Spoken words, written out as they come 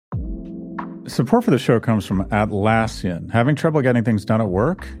Support for the show comes from Atlassian. Having trouble getting things done at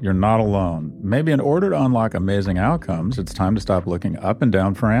work? You're not alone. Maybe in order to unlock amazing outcomes, it's time to stop looking up and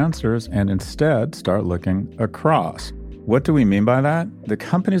down for answers and instead start looking across. What do we mean by that? The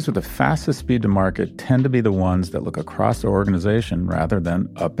companies with the fastest speed to market tend to be the ones that look across the organization rather than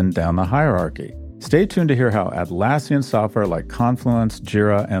up and down the hierarchy. Stay tuned to hear how Atlassian software like Confluence,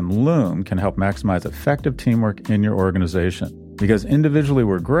 Jira, and Loom can help maximize effective teamwork in your organization. Because individually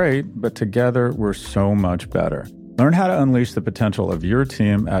we're great, but together we're so much better. Learn how to unleash the potential of your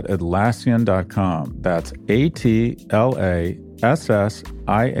team at Atlassian.com. That's Atlassian.com.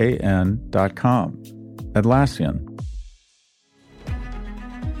 Atlassian.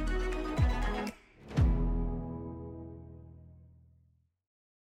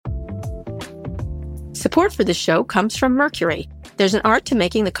 Support for the show comes from Mercury. There's an art to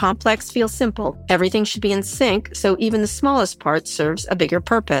making the complex feel simple. Everything should be in sync, so even the smallest part serves a bigger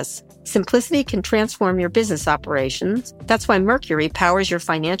purpose. Simplicity can transform your business operations. That's why Mercury powers your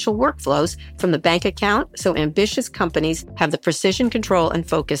financial workflows from the bank account, so ambitious companies have the precision, control, and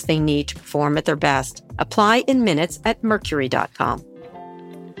focus they need to perform at their best. Apply in minutes at Mercury.com.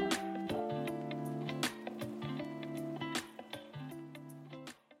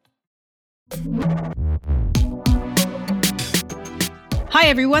 Hi,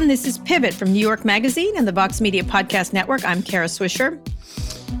 everyone. This is Pivot from New York Magazine and the Vox Media Podcast Network. I'm Kara Swisher.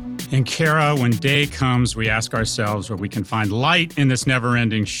 And Kara, when day comes, we ask ourselves where we can find light in this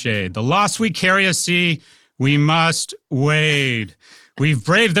never-ending shade. The loss we carry a sea, we must wade. We've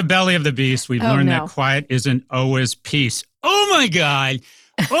braved the belly of the beast. We've learned that quiet isn't always peace. Oh, my God.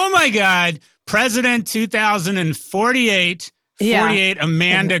 Oh, my God. President 2048. 48,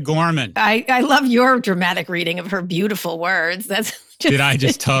 Amanda Gorman. I love your dramatic reading of her beautiful words. That's just, did I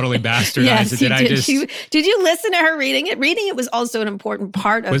just totally bastardize yes, it? Did I just? Did you listen to her reading it? Reading it was also an important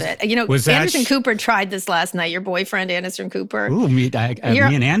part of it. You know, Anderson Cooper tried this last night. Your boyfriend, Anderson Cooper. Ooh, me and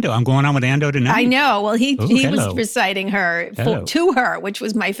Ando. I'm going on with Ando tonight. I know. Well, he was reciting her to her, which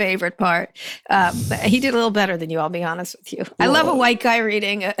was my favorite part. He did a little better than you. I'll be honest with you. Whoa. I love a white guy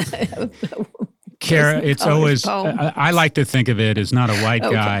reading. Kara, it's always, I like to think of it as not a white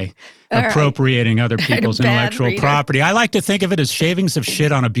guy appropriating other people's intellectual property. I like to think of it as shavings of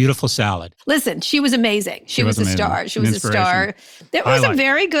shit on a beautiful salad. Listen, she was amazing. She was a star. She was a star. That was a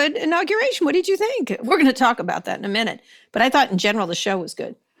very good inauguration. What did you think? We're going to talk about that in a minute. But I thought in general the show was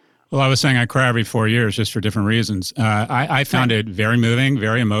good. Well, I was saying I cry every 4 years just for different reasons. I found it very moving,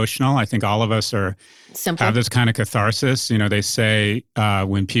 very emotional. I think all of us have this kind of catharsis. You know, they say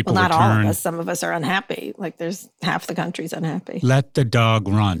when people not return. All of us. Some of us are unhappy. Like there's half the country's unhappy. Let the dog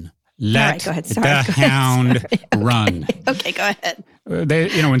run. Let the hound run. Okay, go ahead.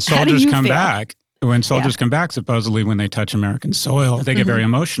 When soldiers come back, supposedly when they touch American soil, they get very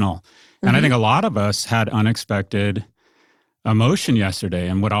emotional. And I think a lot of us had unexpected emotion yesterday,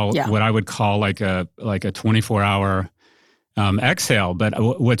 and what I would call like a 24-hour exhale.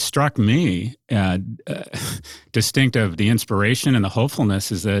 But what struck me, distinct of the inspiration and the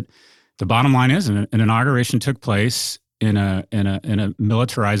hopefulness, is that the bottom line is an inauguration took place in a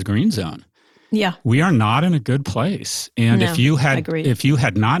militarized green zone. Yeah, we are not in a good place. And if you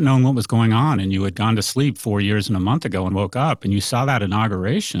had not known what was going on, and you had gone to sleep 4 years and a month ago and woke up and you saw that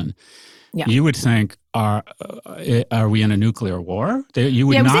inauguration, you would think, are we in a nuclear war? You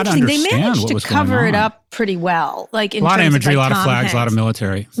would not understand what was going on. They managed to cover it up pretty well. Like in a lot of imagery, a lot of flags, Hanks. a lot of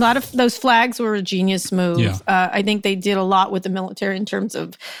military. A lot of those flags were a genius move. Yeah. I think they did a lot with the military in terms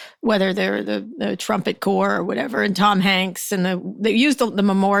of whether they're the trumpet corps or whatever, and Tom Hanks, and they used the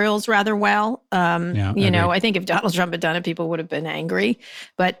memorials rather well. I think if Donald Trump had done it, people would have been angry.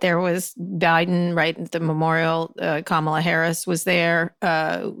 But there was Biden right at the memorial. Kamala Harris was there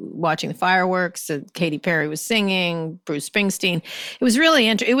watching the fireworks. Katy Perry was singing. Bruce Springsteen. It was really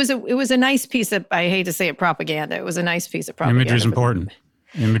interesting. It was a nice piece of, I hate to say it, propaganda. It was a nice piece of propaganda. Imagery is important.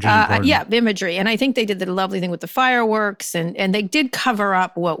 Imagery. And I think they did the lovely thing with the fireworks, and they did cover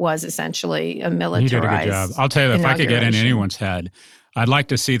up what was essentially a militarized. You did a good job. I'll tell you, if I could get in anyone's head, I'd like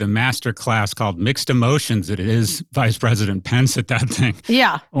to see the master class called Mixed Emotions that it is Vice President Pence at that thing.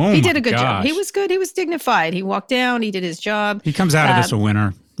 Yeah. He did a good job. He was good. He was dignified. He walked down. He did his job. He comes out of this a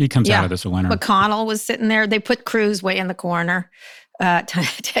winner. McConnell was sitting there. They put Cruz way in the corner.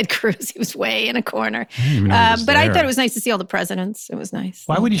 Ted Cruz, he was way in a corner. I thought it was nice to see all the presidents. It was nice.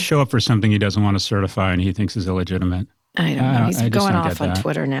 Why would he show up for something he doesn't want to certify and he thinks is illegitimate? I don't know. He's going off on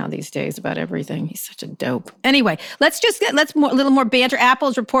Twitter now these days about everything. He's such a dope. Anyway, let's a little more banter.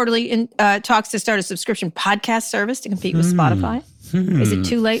 Apple's reportedly in talks to start a subscription podcast service to compete with Spotify. Is it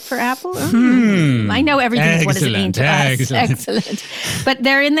too late for Apple? I know everything. What does it mean to us? Excellent. But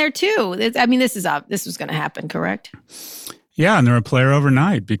they're in there too. I mean, this was going to happen, correct? Yeah, and they're a player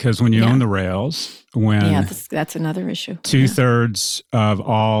overnight because when you own the rails, that's another issue. 2/3 of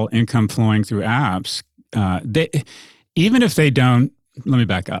all income flowing through apps, even if they don't. Let me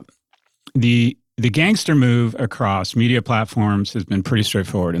back up. The gangster move across media platforms has been pretty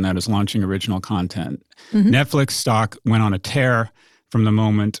straightforward, and that is launching original content. Netflix stock went on a tear from the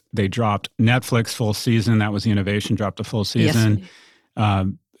moment they dropped Netflix full season. That was the Inauguration, dropped a full season. Yes.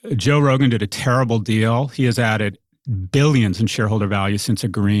 Joe Rogan did a terrible deal. He has added billions in shareholder value since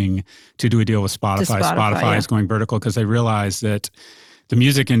agreeing to do a deal with Spotify. Spotify is going vertical because they realize that the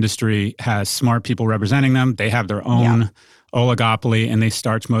music industry has smart people representing them. They have their own oligopoly, and they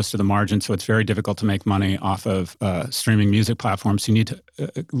starch most of the margin, so it's very difficult to make money off of streaming music platforms. You need to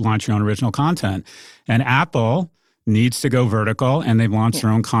launch your own original content. And Apple needs to go vertical, and they've launched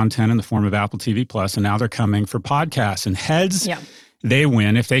their own content in the form of Apple TV Plus, and now they're coming for podcasts. And heads, they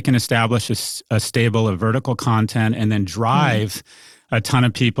win if they can establish a stable of vertical content and then drive a ton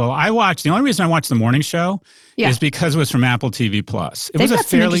of people. The only reason I watched the morning show is because it was from Apple TV Plus. They've got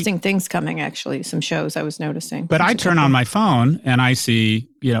some interesting things coming, actually, some shows I was noticing. But I turn on my phone and I see,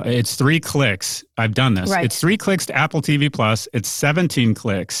 it's 3 clicks. I've done this. Right. It's 3 clicks to Apple TV Plus. It's 17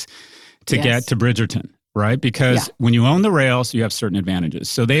 clicks to get to Bridgerton, right? Because when you own the rails, you have certain advantages.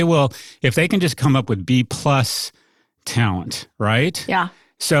 So they will, if they can just come up with B+ talent, right? Yeah.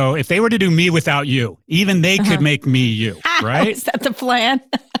 So if they were to do Me Without You, even they could make me you, right? Is that the plan?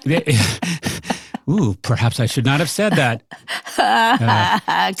 Ooh, perhaps I should not have said that.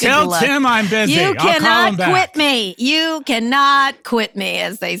 Tell Tim I'm busy. You I'll call him back. Quit me. You cannot quit me,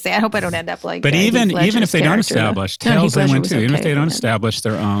 as they say. I hope I don't end up like. But even if they don't establish, Tails they went too. Even if they don't establish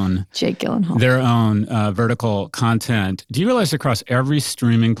their own Jake Gyllenhaal, their own vertical content, do you realize across every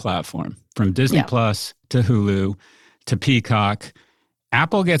streaming platform, from Disney Plus to Hulu to Peacock,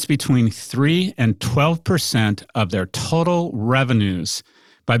 Apple gets between 3 and 12% of their total revenues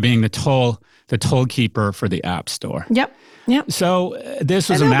by being the toll keeper for the App Store. Yep. So this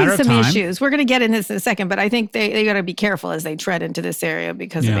was a matter of time. There'll be some issues. We're going to get into this in a second, but I think they got to be careful as they tread into this area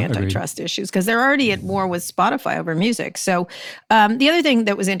because of antitrust issues, because they're already at war with Spotify over music. So the other thing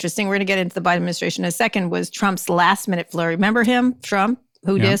that was interesting, we're going to get into the Biden administration in a second, was Trump's last-minute flurry. Remember him, Trump?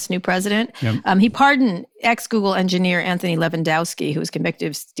 Who dis, new president. He pardoned ex-Google engineer Anthony Lewandowski, who was convicted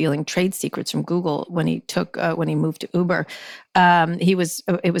of stealing trade secrets from Google when he moved to Uber. It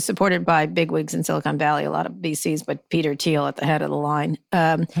was supported by bigwigs in Silicon Valley, a lot of VCs, but Peter Thiel at the head of the line.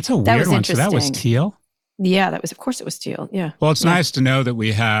 That's a weird one. So that was Thiel? Yeah, of course it was Thiel. Yeah. Well, it's nice to know that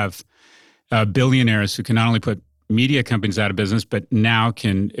we have billionaires who can not only put media companies out of business, but now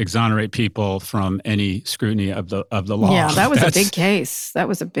can exonerate people from any scrutiny of the law. Yeah, that was a big case.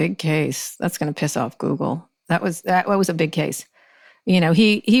 That's going to piss off Google. That was a big case.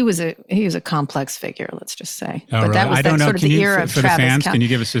 He was a complex figure, let's just say. Oh, but that was sort of the era of Travis. For the fans, can you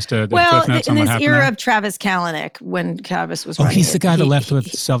give us just the cliff notes on what happened? Well, in this era of Travis Kalanick, when Travis was running. He's the guy that left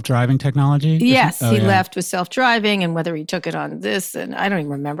with self-driving technology? Yes, he left with self-driving, and whether he took it on this, and I don't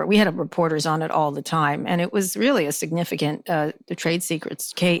even remember. We had reporters on it all the time, and it was really a significant trade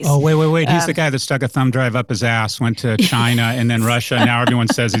secrets case. Oh, wait. He's the guy that stuck a thumb drive up his ass, went to China, and then Russia, and now everyone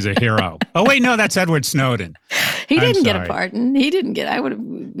says he's a hero. Oh, wait, no, that's Edward Snowden. He didn't get a pardon. He didn't get. I would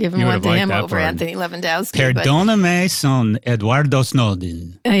have given one to him over Anthony Lewandowski. Perdóname, son Eduardo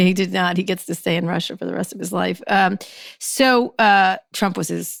Snowden. He did not. He gets to stay in Russia for the rest of his life. So Trump was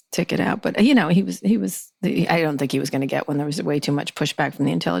his ticket out, but he was. I don't think he was going to get one. There was way too much pushback from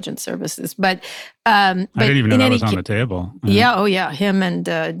the intelligence services. But I didn't even know that was on the table. Yeah. Him and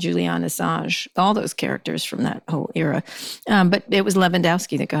Julian Assange, all those characters from that whole era. But it was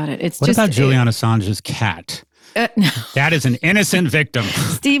Lewandowski that got it. What about Julian Assange's cat? No. That is an innocent victim.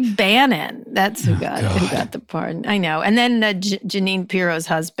 Steve Bannon. That's who got the pardon. I know. And then Janine Pirro's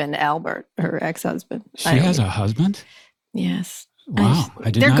husband, Albert, her ex-husband. She has a husband? Yes. Wow, I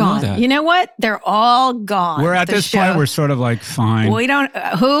did not know that. You know what? They're all gone. We're at this point, we're sort of like, fine. We don't,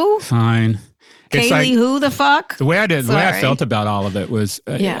 who? Fine. Kaylee, who the fuck? The way I felt about all of it was,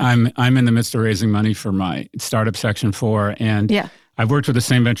 I'm in the midst of raising money for my startup Section 4, and I've worked with the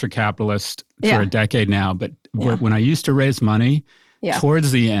same venture capitalist for a decade now, but when I used to raise money,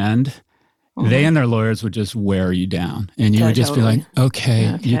 towards the end, they and their lawyers would just wear you down. And you would just be like,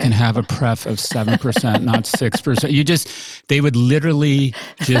 okay, you can have a pref of 7%, not 6%. They would literally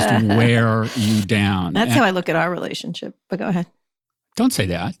just wear you down. That's how I look at our relationship, but go ahead. Don't say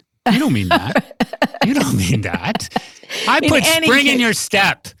that. You don't mean that. You don't mean that. I put spring in your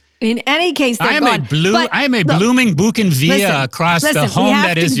step. In any case, they're gone. I am a blooming bougainvillea across the home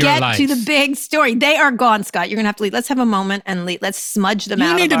that is your life. We have to get to the big story. They are gone, Scott. You're going to have to leave. Let's have a moment and leave. Let's smudge them out.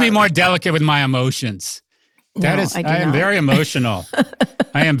 You need to be more delicate with my emotions. I am very emotional.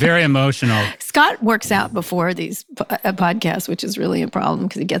 I am very emotional. Scott works out before these podcasts, which is really a problem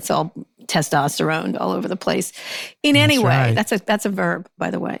because he gets all testosterone all over the place. In any way, that's a verb,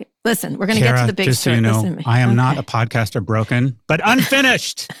 by the way. Listen, we're going to get to the big story. Just so you know, I am not a podcaster broken, but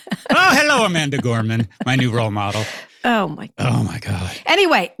unfinished. Oh, hello, Amanda Gorman, my new role model. Oh, my God. Oh, my God.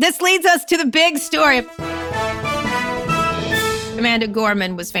 Anyway, this leads us to the big story. Amanda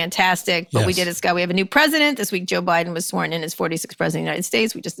Gorman was fantastic, but we have a new president. This week, Joe Biden was sworn in as 46th president of the United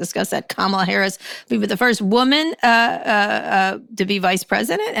States. We just discussed that. Kamala Harris will be the first woman to be vice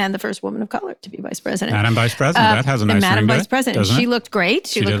president and the first woman of color to be vice president. Madam Vice President, that has a nice Madam ring Vice President. She looked great.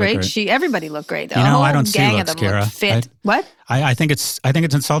 She looked great. Everybody looked great. I don't see looks, of them Kara. Looked fit. What? I think it's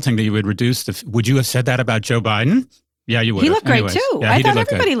insulting that you would reduce would you have said that about Joe Biden? Yeah, you would. He looked great too. Yeah, I thought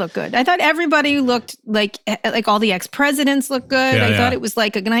everybody looked good. I thought everybody looked like all the ex-presidents looked good. I thought it was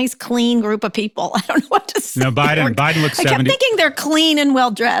like a nice, clean group of people. I don't know what to say. No, Biden looks 70. I kept thinking they're clean and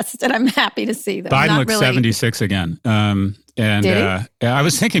well-dressed, and I'm happy to see them. Biden looks 76 again. I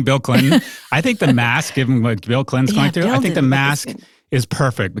was thinking Bill Clinton. I think the mask, given what Bill Clinton's going through, I think the mask is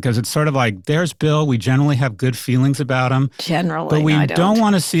perfect because it's sort of like, there's Bill. We generally have good feelings about him. Generally, but we don't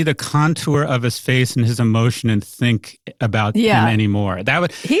want to see the contour of his face and his emotion and think about him anymore.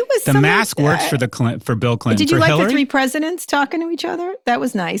 The mask works for Bill Clinton. Did you for like Hillary? the three presidents talking to each other? That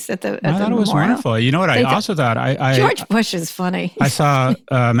was nice at the I thought it was memorial. wonderful. You know what? I also thought George Bush is funny. I saw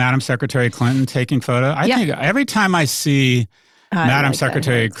Madam Secretary Clinton taking photo. I think every time I see Madam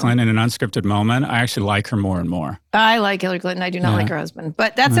Secretary Clinton in an unscripted moment, I actually like her more and more. I like Hillary Clinton. I do not like her husband,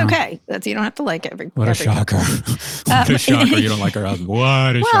 but that's okay. You don't have to like every. What a shocker! What a shocker! You don't like her husband.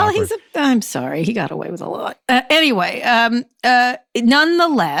 What a shocker! I'm sorry. He got away with a lot. Anyway,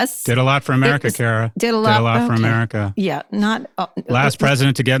 nonetheless, did a lot for America, Kara. Did a lot for America. Yeah, not last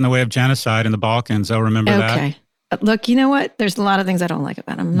president to get in the way of genocide in the Balkans. Oh, remember that? Okay. Look, you know what? There's a lot of things I don't like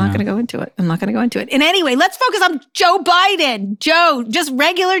about him. I'm not going to go into it. And anyway, let's focus on Joe Biden. Joe, just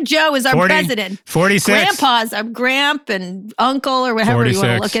regular Joe is our president. 46. Grandpa's our Gramp and uncle or whatever you want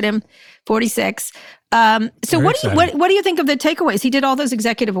to look at him. 46. So what do you think of the takeaways? He did all those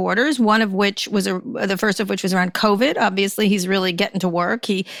executive orders, one of which was the first of which was around COVID. Obviously, he's really getting to work.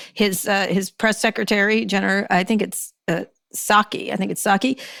 His press secretary, I think it's Psaki,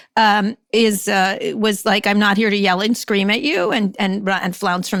 was like, I'm not here to yell and scream at you and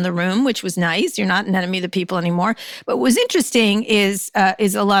flounce from the room, which was nice. You're not an enemy of the people anymore. But what was interesting is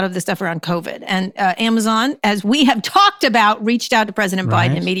a lot of the stuff around COVID. And Amazon, as we have talked about, reached out to President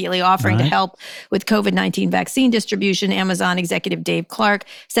Biden immediately offering to help with COVID-19 vaccine distribution. Amazon executive Dave Clark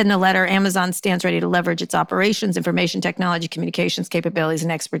said in a letter, Amazon stands ready to leverage its operations, information technology, communications capabilities,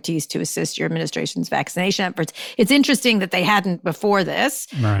 and expertise to assist your administration's vaccination efforts. It's interesting that they hadn't before this.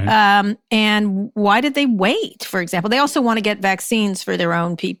 Right. And why did they wait, for example? They also want to get vaccines for their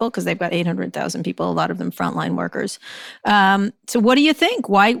own people because they've got 800,000 people, a lot of them frontline workers. So what do you think?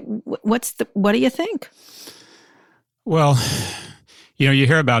 What do you think? Well, you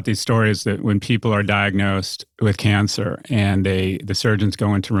hear about these stories that when people are diagnosed with cancer and the surgeons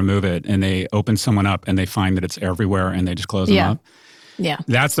go in to remove it and they open someone up and they find that it's everywhere and they just close them up. Yeah,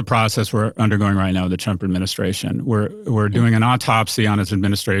 that's the process we're undergoing right now with the Trump administration. We're doing an autopsy on his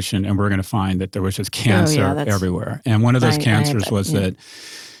administration, and we're going to find that there was just cancer everywhere. And one of those cancers was that,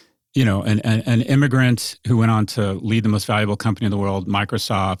 an immigrant who went on to lead the most valuable company in the world,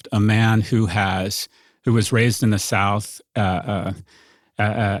 Microsoft, a man who was raised in the South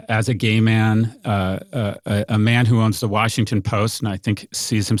as a gay man, a man who owns the Washington Post, and I think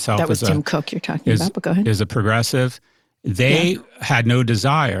sees himself that was Tim Cook you're talking about. But go ahead. Is a progressive. They had no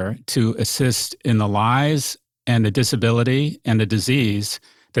desire to assist in the lies and the disability and the disease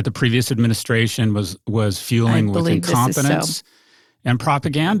that the previous administration was fueling with incompetence and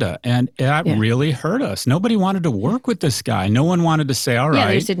propaganda. And that really hurt us. Nobody wanted to work with this guy. No one wanted to say, all right. Yeah,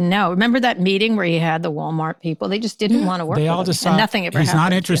 they just didn't know. Remember that meeting where he had the Walmart people? They just didn't want to work with him. And nothing ever happened. He's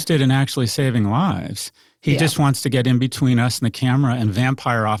not interested in actually saving lives. He just wants to get in between us and the camera and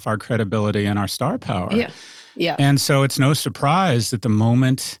vampire off our credibility and our star power. Yeah. And so it's no surprise that the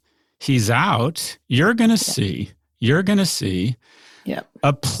moment he's out, you're going to see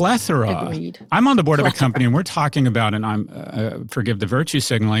a plethora. Agreed. I'm on the board of a company and we're talking about, and I'm, forgive the virtue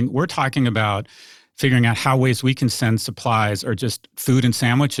signaling, we're talking about figuring out how ways we can send supplies or just food and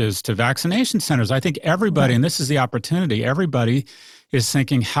sandwiches to vaccination centers. I think everybody, and this is the opportunity, everybody is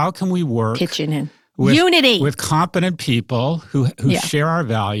thinking, how can we work pitching in unity with competent people who share our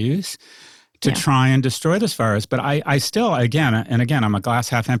values to try and destroy this virus. But I still, again, I'm a glass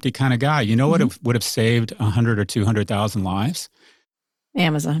half empty kind of guy. You know what would have saved 100 or 200,000 lives?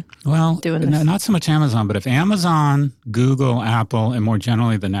 Amazon. Well, not so much Amazon, but if Amazon, Google, Apple, and more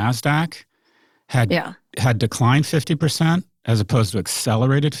generally the NASDAQ had declined 50% as opposed to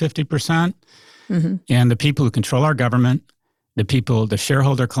accelerated 50%, and the people who control our government, the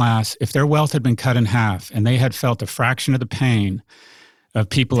shareholder class, if their wealth had been cut in half and they had felt a fraction of the pain of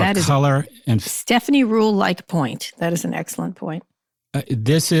people of color. And Stephanie Rule-like point. That is an excellent point.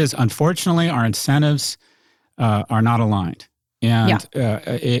 This is, unfortunately, our incentives are not aligned. And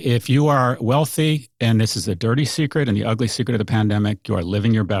if you are wealthy, and this is the dirty secret and the ugly secret of the pandemic, you are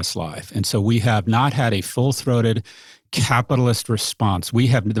living your best life. And so we have not had a full-throated capitalist response.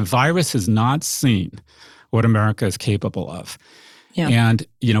 The virus has not seen what America is capable of. Yeah. And,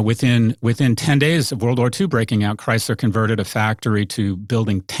 within 10 days of World War II breaking out, Chrysler converted a factory to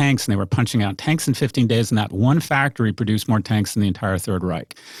building tanks, and they were punching out tanks in 15 days, and that one factory produced more tanks than the entire Third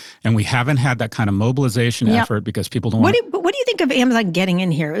Reich. And we haven't had that kind of mobilization effort because people don't want But what do you think of Amazon getting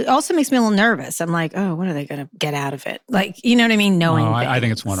in here? It also makes me a little nervous. I'm like, oh, what are they going to get out of it? Like, you know what I mean? I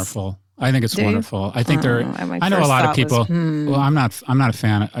think it's wonderful. I think it's wonderful. I think I know a lot of people. Well, I'm not a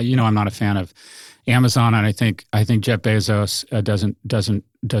fan. I'm not a fan of Amazon, and I think Jeff Bezos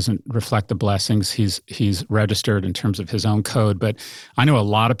doesn't reflect the blessings he's registered in terms of his own code. But I know a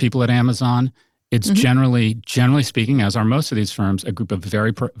lot of people at Amazon. It's generally speaking, as are most of these firms, a group of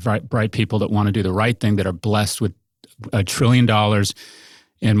very bright people that want to do the right thing, that are blessed with $1 trillion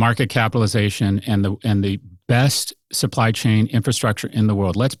in market capitalization and the best supply chain infrastructure in the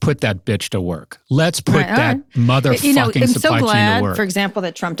world. Let's put that bitch to work. Let's put that motherfucking supply chain to work. For example,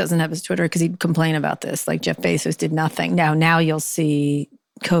 that Trump doesn't have his Twitter because he'd complain about this. Like Jeff Bezos did nothing. Now you'll see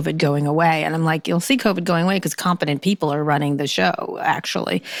COVID going away. And I'm like, you'll see COVID going away because competent people are running the show,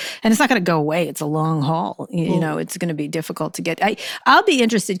 actually. And it's not going to go away. It's a long haul. It's going to be difficult to get. I'll be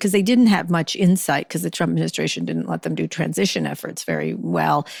interested because they didn't have much insight because the Trump administration didn't let them do transition efforts very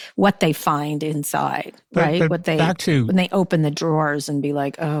well, what they find inside, right? When they open the drawers and be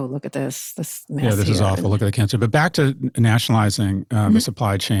like, oh, look at this mess. Yeah, this is awful. Look at the cancer. But back to nationalizing the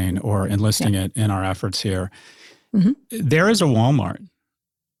supply chain or enlisting it in our efforts here. There is a Walmart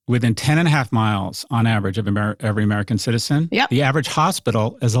within 10.5 miles on average of every American citizen. Yep. The average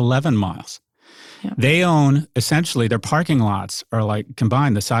hospital is 11 miles. Yep. They own, essentially, their parking lots are like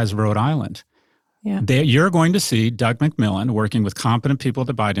combined the size of Rhode Island. Yeah. You're going to see Doug McMillon working with competent people at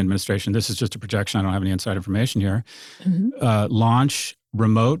the Biden administration. This is just a projection. I don't have any inside information here. Launch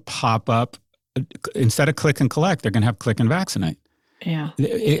remote pop-up. Instead of click and collect, they're going to have click and vaccinate. Yeah.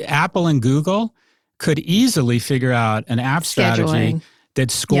 Apple and Google could easily figure out an app strategy that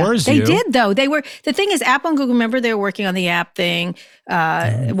scores you. They did, though. The thing is, Apple and Google, remember they were working on the app thing.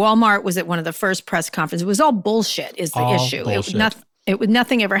 Walmart was at one of the first press conferences. It was all bullshit is the issue.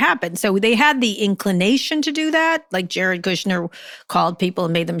 Nothing ever happened. So they had the inclination to do that. Like Jared Kushner called people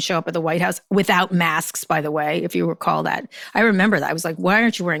and made them show up at the White House without masks, by the way, if you recall that. I remember that. I was like, why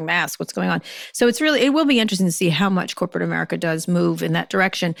aren't you wearing masks? What's going on? So it will be interesting to see how much corporate America does move in that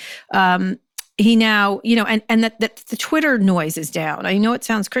direction. He now, and that the Twitter noise is down. I know it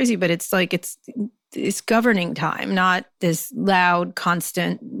sounds crazy, but it's like it's governing time, not this loud,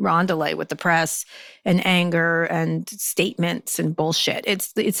 constant rondelay with the press and anger and statements and bullshit.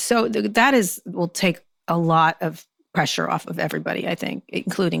 Will take a lot of pressure off of everybody, I think,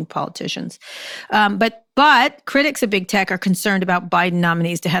 including politicians. But critics of big tech are concerned about Biden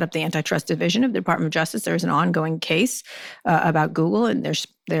nominees to head up the antitrust division of the Department of Justice. There's an ongoing case about Google, and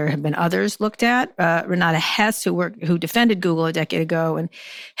there have been others looked at. Renata Hess, who defended Google a decade ago and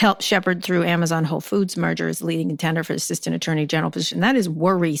helped shepherd through Amazon Whole Foods merger, is leading contender for Assistant Attorney General position. That is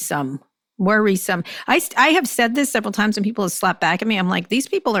worrisome. I have said this several times, and people have slapped back at me. I'm like, these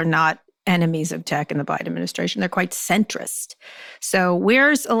people are not enemies of tech in the Biden administration. They're quite centrist. So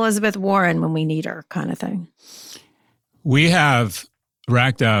where's Elizabeth Warren when we need her, kind of thing? We have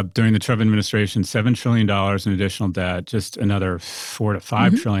racked up during the Trump administration $7 trillion in additional debt, just another $4 to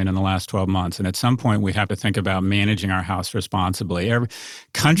 $5 trillion in the last 12 months. And at some point, we have to think about managing our house responsibly.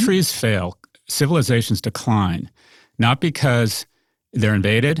 Countries fail, civilizations decline, not because they're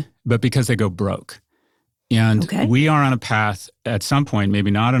invaded, but because they go broke. And we are on a path at some point, maybe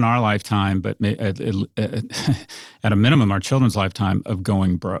not in our lifetime, but at a minimum, our children's lifetime, of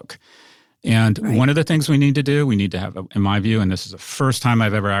going broke. And one of the things we need to have, in my view, and this is the first time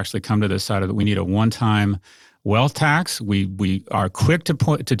I've ever actually come to this side of it, we need a one-time wealth tax. We are quick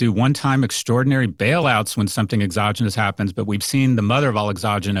to do one-time extraordinary bailouts when something exogenous happens, but we've seen the mother of all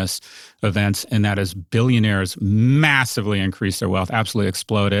exogenous events, and that is billionaires massively increase their wealth, absolutely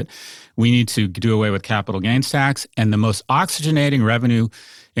explode it. We need to do away with capital gains tax, and the most oxygenating revenue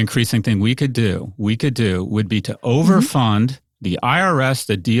increasing thing we could do would be to overfund the IRS,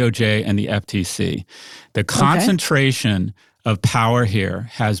 the DOJ, and the FTC. The concentration of power here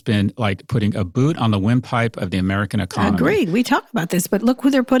has been like putting a boot on the windpipe of the American economy. Agreed. We talk about this, but look who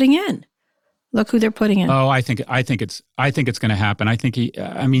they're putting in. Look who they're putting in. Oh, I think it's going to happen. I think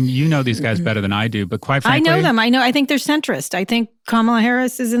you know these guys better than I do, but quite frankly, I know them. I think they're centrist. I think Kamala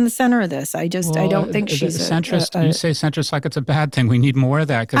Harris is in the center of this. I don't think she's centrist. You say centrist like it's a bad thing. We need more of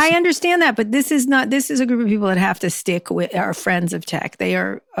that. I understand that, but this is a group of people that have to stick with our friends of tech. They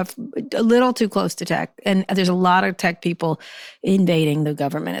are a little too close to tech, and there's a lot of tech people invading the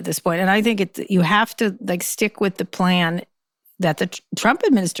government at this point. And I think you have to stick with the plan that the Trump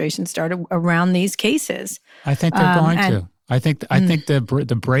administration started around these cases. I think they're going to. I think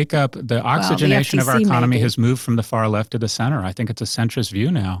the breakup, the oxygenation of our economy has moved from the far left to the center. I think it's a centrist view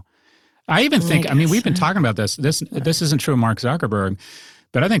now. I even think, we've been talking about this. This isn't true of Mark Zuckerberg,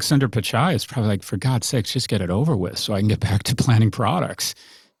 but I think Sundar Pichai is probably like, for God's sakes, just get it over with so I can get back to planning products.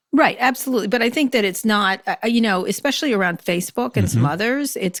 Right, absolutely. But I think that it's not, especially around Facebook and some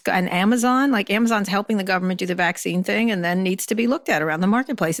others, and Amazon, Amazon's helping the government do the vaccine thing and then needs to be looked at around the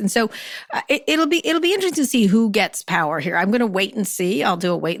marketplace. And so it'll be interesting to see who gets power here. I'm going to wait and see. I'll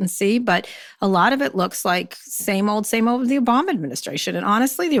do a wait and see. But a lot of it looks like same old with the Obama administration. And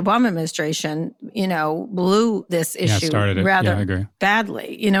honestly, the Obama administration, blew this issue rather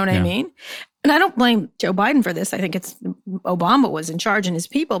badly. You know what I mean? And I don't blame Joe Biden for this. I think Obama was in charge and his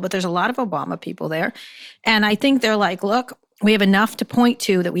people, but there's a lot of Obama people there. And I think they're like, look, we have enough to point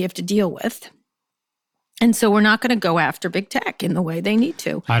to that we have to deal with. And so we're not going to go after big tech in the way they need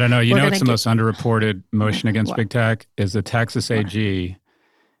to. I don't know. It's the most underreported motion against big tech is the Texas AG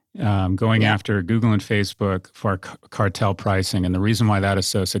going after Google and Facebook for cartel pricing. And the reason why that is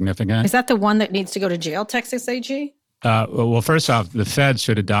so significant. Is that the one that needs to go to jail, Texas AG? Well, first off, the feds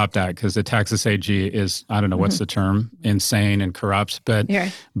should adopt that because the Texas AG is, I don't know, what's the term, insane and corrupt. But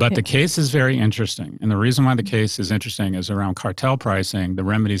the case is very interesting. And the reason why the case is interesting is around cartel pricing, the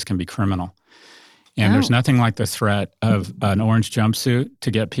remedies can be criminal. And there's nothing like the threat of an orange jumpsuit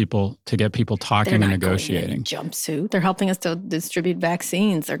to get people talking and negotiating. Jumpsuit. They're helping us to distribute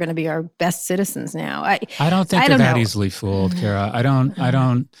vaccines. They're going to be our best citizens now. I don't think they're that easily fooled, Kara.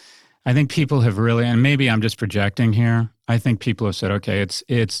 I think people have really, and maybe I'm just projecting here, I think people have said, okay,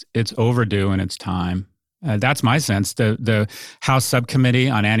 it's overdue and it's time. That's my sense. The House Subcommittee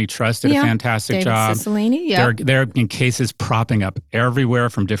on Antitrust did a fantastic David job. Cicilline, There have been cases propping up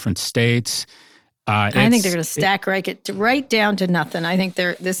everywhere from different states. I think they're going to stack right down to nothing. I think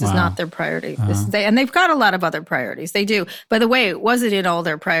this is not their priority. And they've got a lot of other priorities. They do. By the way, it wasn't in all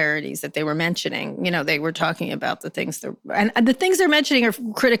their priorities that they were mentioning. They were talking about the things and the things they're mentioning are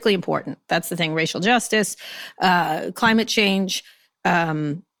critically important. That's the thing: racial justice, climate change,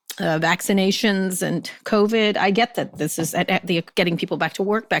 vaccinations, and COVID. I get that this is getting people back to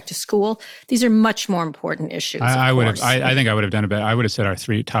work, back to school. These are much more important issues. I think I would have done it better. I would have said our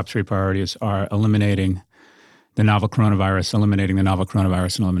top three priorities are eliminating the novel coronavirus.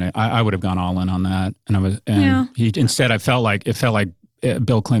 I would have gone all in on that. Instead, I felt like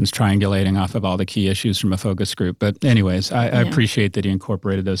Bill Clinton's triangulating off of all the key issues from a focus group. But anyways, I appreciate that he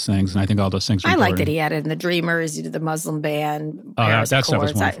incorporated those things, and I think all those things are important. I like that he added in the Dreamers, he did the Muslim ban. That stuff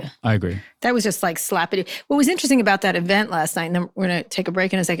was wonderful. I agree. That was just like slapping. What was interesting about that event last night, and then we're going to take a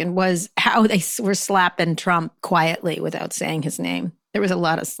break in a second, was how they were slapping Trump quietly without saying his name. There was a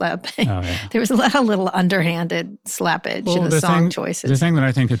lot of slapping. There was a lot of little underhanded slappage in the song choices. The thing that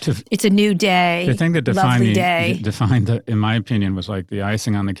I think it's a new day. The thing that defined in my opinion, was like the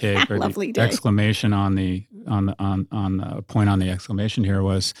icing on the cake or the exclamation on the point on the exclamation here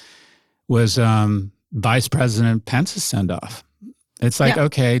was Vice President Pence's send off. It's like,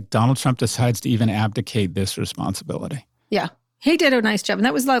 okay, Donald Trump decides to even abdicate this responsibility. Yeah. He did a nice job. And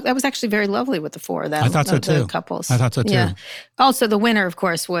that was actually very lovely with the four of them. I thought so too. The couples. I thought so too. Yeah. Also, the winner, of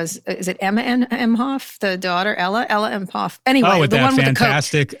course, is it Emma Emhoff, the daughter, Ella Emhoff? Anyway, with the that one with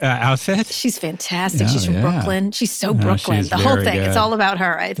fantastic outfit? She's fantastic. She's from Brooklyn. She's so Brooklyn. The whole thing. Good. It's all about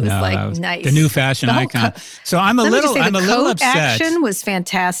her. It was nice. The new fashion icon. So I'm a little upset. Action was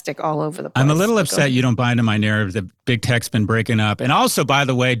fantastic all over the place. I'm a little upset you don't buy into my narrative that big tech's been breaking up. And also, by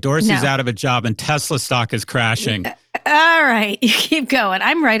the way, Dorsey's out of a job and Tesla stock is crashing. All right. You keep going.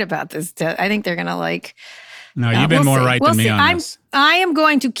 I'm right about this. I think they're going to No, you've been more right than me on this. I am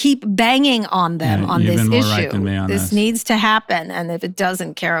going to keep banging on them on this issue. You've been more right than me on this. This needs to happen. And if it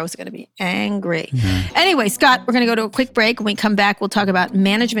doesn't, Caro's going to be angry. Anyway, Scott, we're going to go to a quick break. When we come back, we'll talk about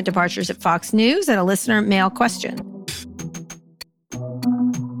management departures at Fox News and a listener mail question.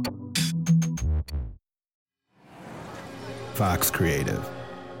 Fox Creative.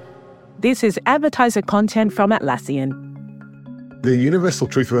 This is advertiser content from Atlassian. The universal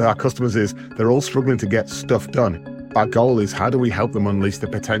truth with our customers is they're all struggling to get stuff done. Our goal is how do we help them unleash the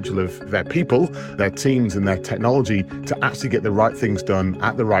potential of their people, their teams, and their technology to actually get the right things done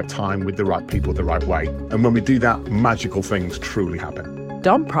at the right time with the right people the right way. And when we do that, magical things truly happen.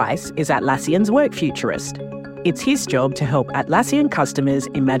 Dom Price is Atlassian's work futurist. It's his job to help Atlassian customers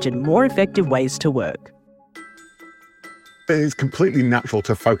imagine more effective ways to work. It's completely natural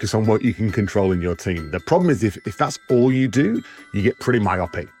to focus on what you can control in your team. The problem is if that's all you do, you get pretty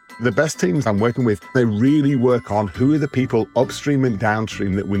myopic. The best teams I'm working with, they really work on who are the people upstream and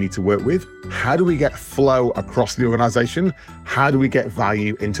downstream that we need to work with. How do we get flow across the organization? How do we get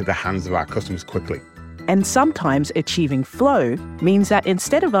value into the hands of our customers quickly? And sometimes achieving flow means that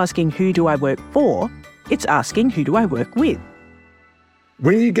instead of asking who do I work for, it's asking who do I work with.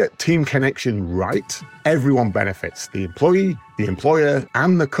 When you get team connection right, everyone benefits. The employee, the employer,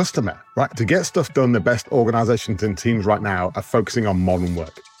 and the customer, right? To get stuff done, the best organizations and teams right now are focusing on modern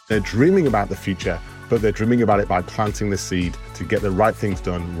work. They're dreaming about the future, but they're dreaming about it by planting the seed to get the right things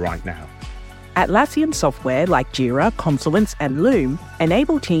done right now. Atlassian software like Jira, Confluence, and Loom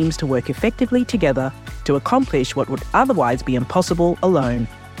enable teams to work effectively together to accomplish what would otherwise be impossible alone.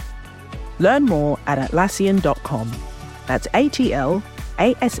 Learn more at Atlassian.com. That's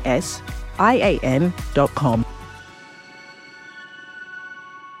ATLASSIAN.com.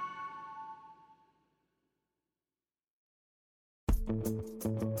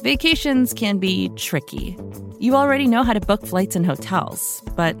 Vacations can be tricky. You already know how to book flights and hotels,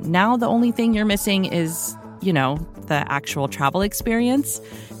 but now the only thing you're missing is, the actual travel experience.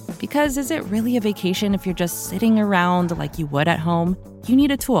 Because is it really a vacation if you're just sitting around like you would at home? You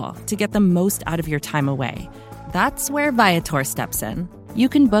need a tool to get the most out of your time away. That's where Viator steps in. You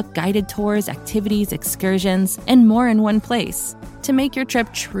can book guided tours, activities, excursions, and more in one place to make your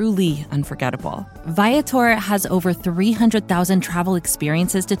trip truly unforgettable. Viator has over 300,000 travel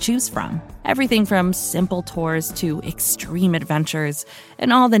experiences to choose from. Everything from simple tours to extreme adventures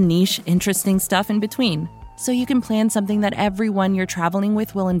and all the niche, interesting stuff in between. So you can plan something that everyone you're traveling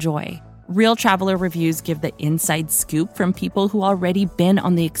with will enjoy. Real traveler reviews give the inside scoop from people who already been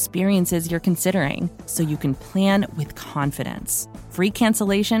on the experiences you're considering, so you can plan with confidence. Free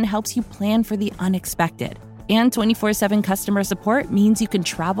cancellation helps you plan for the unexpected. And 24/7 customer support means you can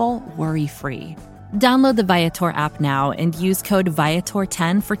travel worry-free. Download the Viator app now and use code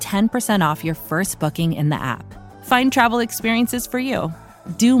Viator10 for 10% off your first booking in the app. Find travel experiences for you.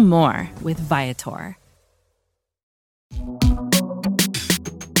 Do more with Viator.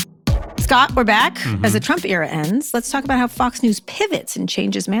 Scott, we're back. As the Trump era ends, let's talk about how Fox News pivots and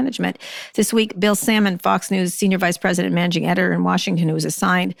changes management. This week, Bill Salmon, Fox News Senior Vice President and Managing Editor in Washington, who was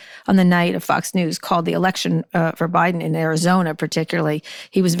assigned on the night of Fox News, called the election for Biden in Arizona particularly.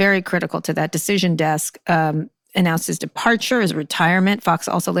 He was very critical to that decision desk, announced his departure, his retirement. Fox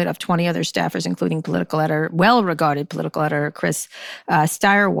also laid off 20 other staffers, including well-regarded political editor Chris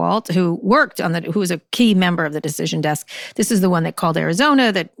Steyerwalt, who was a key member of the decision desk. This is the one that called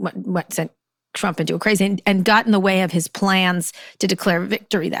Arizona, that sent Trump into a crazy and got in the way of his plans to declare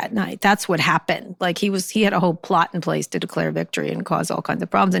victory that night. That's what happened. Like he had a whole plot in place to declare victory and cause all kinds of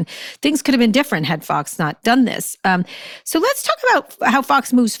problems. And things could have been different had Fox not done this. So let's talk about how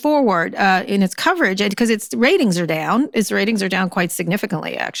Fox moves forward in its coverage, because its ratings are down. Its ratings are down quite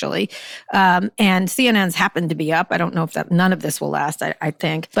significantly, actually. And CNN's happened to be up. I don't know if none of this will last, I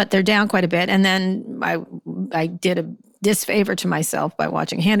think, but they're down quite a bit. And then I did a disfavor to myself by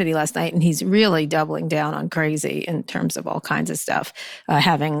watching Hannity last night, and he's really doubling down on crazy in terms of all kinds of stuff.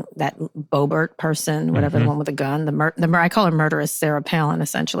 Having that Boebert person, whatever, the one with the gun, I call her murderous Sarah Palin,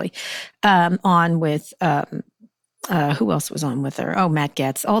 essentially, on with, who else was on with her? Oh, Matt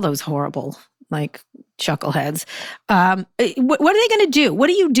Gaetz, all those horrible, chuckleheads. What are they going to do? What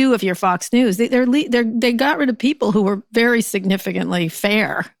do you do if you're Fox News? They got rid of people who were very significantly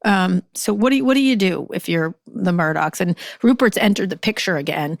fair. So what do you do if you're the Murdochs? And Rupert's entered the picture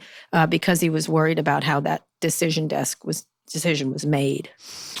again because he was worried about how that decision was made.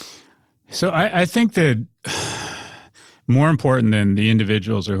 So I think that more important than the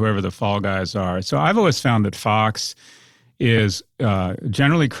individuals or whoever the fall guys are. So I've always found that Fox is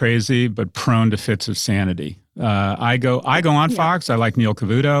generally crazy, but prone to fits of sanity. I go on Fox. I like Neil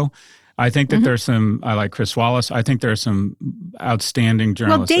Cavuto. I think that there's I like Chris Wallace. I think there are some outstanding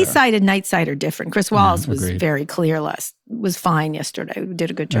journalists. Well, dayside and nightside are different. Chris Wallace was very clear was fine yesterday.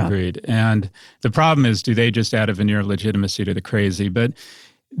 Did a good job. Agreed. And the problem is, do they just add a veneer of legitimacy to the crazy? But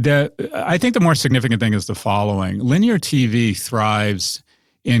I think the more significant thing is the following. Linear TV thrives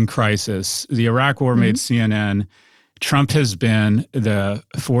in crisis. The Iraq War made CNN. Trump has been the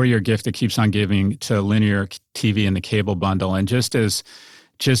 4-year gift that keeps on giving to linear TV and the cable bundle. And just as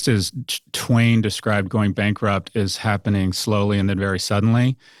Twain described going bankrupt is happening slowly and then very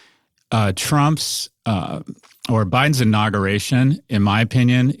suddenly, Trump's or Biden's inauguration, in my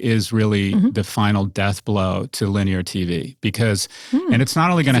opinion, is really the final death blow to linear TV because, and it's not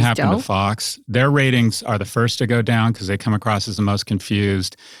only going to happen to Fox, their ratings are the first to go down because they come across as the most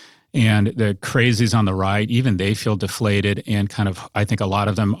confused. And the crazies on the right, even they feel deflated and kind of, I think a lot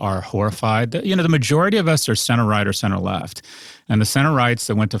of them are horrified. The majority of us are center right or center left. And the center rights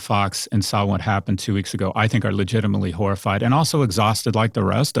that went to Fox and saw what happened 2 weeks ago, I think are legitimately horrified and also exhausted like the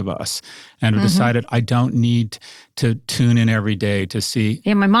rest of us and have decided I don't need to tune in every day to see.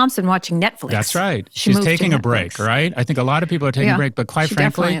 Yeah, my mom's been watching Netflix. That's right. She's taking a break, right? I think a lot of people are taking a break, but quite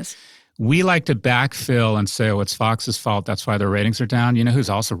frankly, we like to backfill and say, oh, it's Fox's fault. That's why their ratings are down. You know who's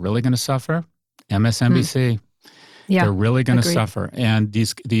also really going to suffer? MSNBC. Yeah, they're really going to suffer. And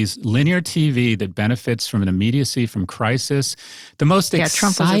these linear TV that benefits from an immediacy, from crisis, the most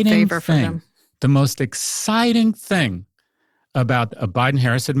exciting thing, the most exciting thing about a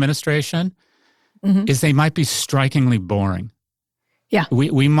Biden-Harris administration is they might be strikingly boring. Yeah,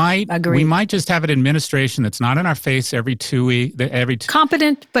 we might just have an administration that's not in our face every 2 weeks.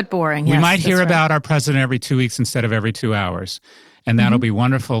 Competent but boring. We might hear about our president every 2 weeks instead of every 2 hours, and that'll be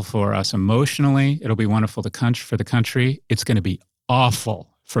wonderful for us emotionally. It'll be wonderful for the country. It's going to be awful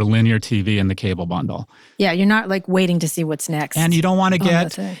for linear TV and the cable bundle. Yeah, you're not like waiting to see what's next. And you don't want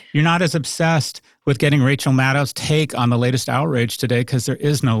to you're not as obsessed with getting Rachel Maddow's take on the latest outrage today because there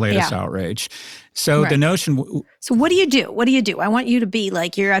is no latest outrage. So the notion... So what do you do? What do you do? I want you to be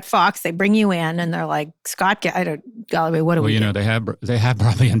like, you're at Fox, they bring you in and they're like, Scott, Galloway, what do we do? They have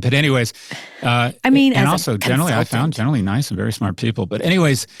brought me in. But anyways, and also generally, I found generally nice and very smart people. But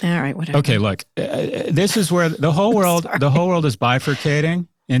anyways... All right, whatever. Okay, look, this is where the whole world is bifurcating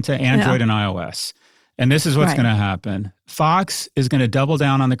into Android and iOS. And this is what's going to happen. Fox is going to double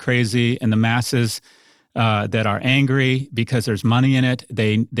down on the crazy and the masses that are angry because there's money in it.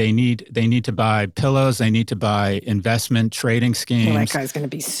 They need to buy pillows. They need to buy investment trading schemes. That guy's going to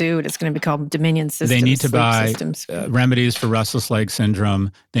be sued. It's going to be called Dominion Systems. They need to buy remedies for restless leg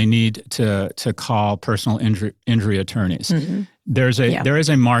syndrome. They need to call personal injury attorneys. There is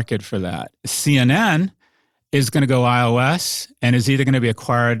a market for that. CNN is going to go iOS and is either going to be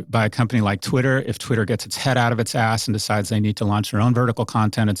acquired by a company like Twitter if Twitter gets its head out of its ass and decides they need to launch their own vertical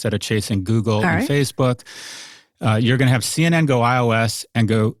content instead of chasing Google and Facebook. You're going to have CNN go iOS and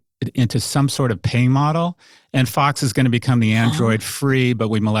go into some sort of pay model, and Fox is going to become the Android free, but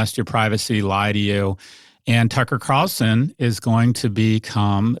we molest your privacy, lie to you. And Tucker Carlson is going to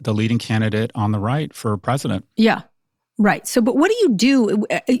become the leading candidate on the right for president. Yeah. Right. So, but what do you do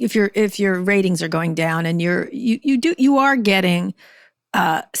if your ratings are going down and you are getting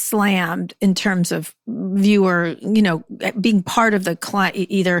slammed in terms of viewer, being part of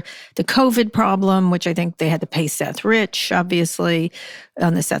either the COVID problem, which I think they had to pay Seth Rich, obviously,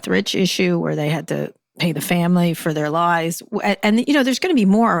 on the Seth Rich issue, where they had to pay the family for their lies. And, there's going to be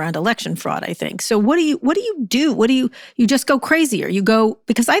more around election fraud, I think. So what do you do? You just go crazy, or you go,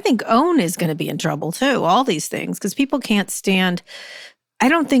 because I think OWN is going to be in trouble too, all these things, because people can't stand, I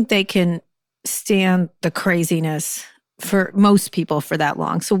don't think they can stand the craziness for most people for that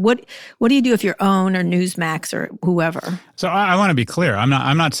long. So what do you do if you're OWN or Newsmax or whoever? So I want to be clear. I'm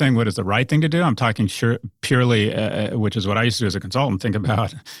not saying what is the right thing to do. I'm talking purely, which is what I used to do as a consultant. Think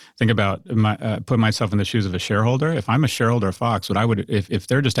about put myself in the shoes of a shareholder. If I'm a shareholder of Fox, what I would, if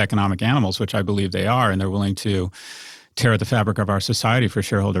they're just economic animals, which I believe they are, and they're willing to tear at the fabric of our society for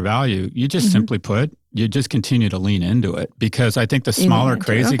shareholder value, you just simply put, you just continue to lean into it, because I think the smaller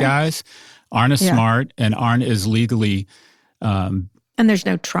crazy guys aren't as smart and aren't as legally and there's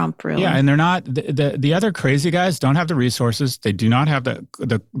no Trump, really. Yeah, and they're not, the other crazy guys don't have the resources. They do not have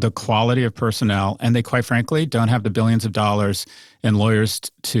the quality of personnel, and they, quite frankly, don't have the billions of dollars in lawyers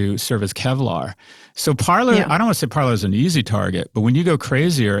to serve as Kevlar. So Parler, I don't want to say Parler is an easy target, but when you go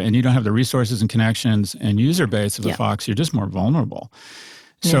crazier and you don't have the resources and connections and user base of a Fox, you're just more vulnerable.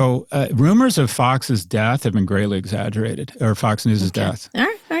 So rumors of Fox's death have been greatly exaggerated, or Fox News' death. All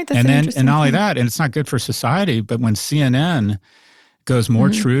right, that's and then, and not only that, and it's not good for society, but when CNN goes more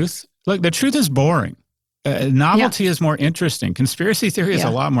truth, look, the truth is boring. Novelty is more interesting. Conspiracy theory is a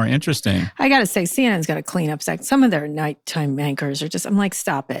lot more interesting. I got to say, CNN's got to clean up some of their nighttime anchors are just, I'm like,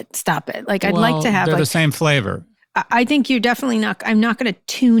 stop it. Like, I'd like to have they're the same flavor. I think you're definitely not, I'm not going to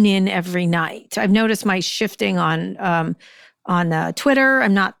tune in every night. I've noticed my shifting on Twitter.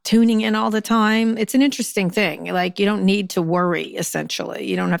 I'm not tuning in all the time. It's an interesting thing. Like, you don't need to worry, essentially.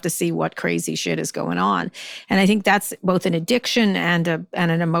 You don't have to see what crazy shit is going on. And I think that's both an addiction and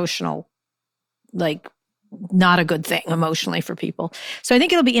an emotional, like, not a good thing emotionally for people. So I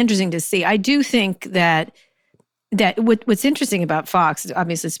think it'll be interesting to see. I do think that what's interesting about Fox,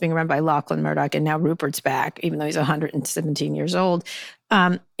 obviously it's being run by Lachlan Murdoch and now Rupert's back, even though he's 117 years old,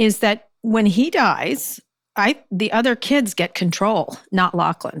 is that when he dies, the other kids get control, not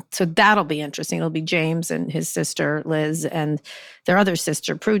Lachlan. So that'll be interesting. It'll be James and his sister Liz and their other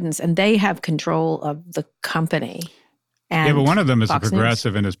sister Prudence, and they have control of the company. Yeah, but one of them is Fox a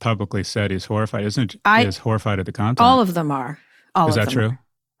progressive News. and has publicly said he's horrified. Isn't he? Is horrified at the content? All of them are. Is that true?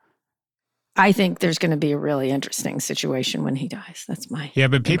 I think there's going to be a really interesting situation when he dies. That's my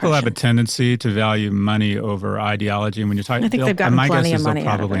but people impression. have a tendency to value money over ideology. And when you're talking, I think they've gotten plenty of money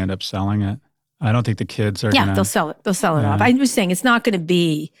they'll probably end up selling it. I don't think the kids are. Yeah, they'll sell it. They'll sell it off. I was saying it's not going to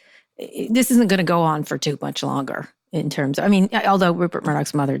be. This isn't going to go on for too much longer. In terms of, I mean, although Rupert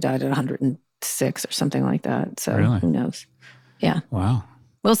Murdoch's mother died at 106 or something like that, so really? Who knows? Yeah. Wow.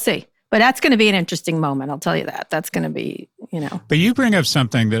 We'll see. But that's going to be an interesting moment. I'll tell you that. That's going to be, But you bring up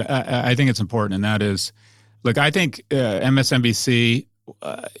something that I think it's important, and that is, look, I think MSNBC,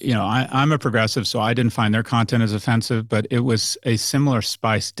 I'm a progressive, so I didn't find their content as offensive, but it was a similar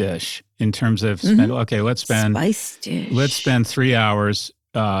spice dish in terms of, let's spend 3 hours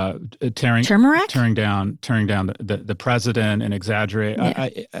tearing down the president and exaggerate. Yeah.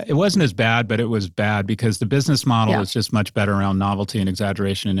 It wasn't as bad, but it was bad because the business model is just much better around novelty and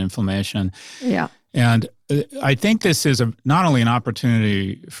exaggeration and inflammation. Yeah. And I think this is not only an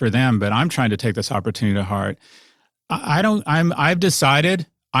opportunity for them, but I'm trying to take this opportunity to heart. I've decided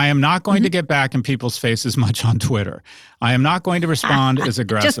I am not going to get back in people's faces much on Twitter. I am not going to respond as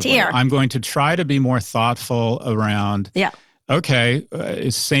aggressively. Just here. I'm going to try to be more thoughtful around. Yeah. Okay,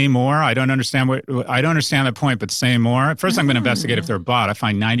 say more. I don't understand the point, but say more. First, I'm going to investigate if they're a bot. I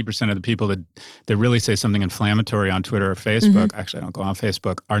find 90% of the people that really say something inflammatory on Twitter or Facebook, actually I don't go on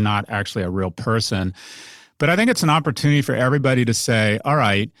Facebook, are not actually a real person. But I think it's an opportunity for everybody to say, all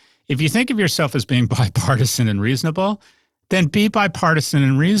right, if you think of yourself as being bipartisan and reasonable, then be bipartisan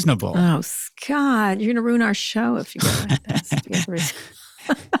and reasonable. Oh, Scott, you're going to ruin our show if you go like this.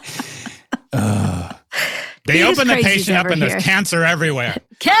 They open the patient up and there's cancer everywhere.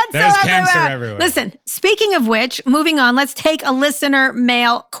 Cancer everywhere. Listen, speaking of which, moving on, let's take a listener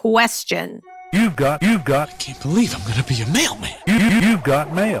mail question. You've got. I can't believe I'm going to be a mailman. You've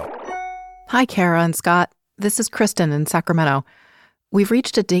got mail. Hi, Kara and Scott. This is Kristen in Sacramento. We've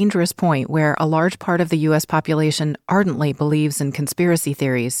reached a dangerous point where a large part of the U.S. population ardently believes in conspiracy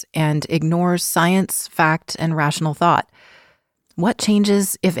theories and ignores science, fact, and rational thought. What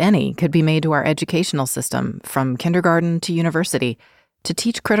changes, if any, could be made to our educational system, from kindergarten to university, to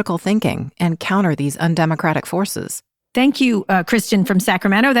teach critical thinking and counter these undemocratic forces? Thank you, Kristen from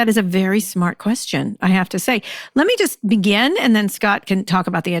Sacramento. That is a very smart question, I have to say. Let me just begin, and then Scott can talk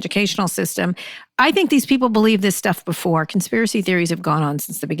about the educational system. I think these people believed this stuff before. Conspiracy theories have gone on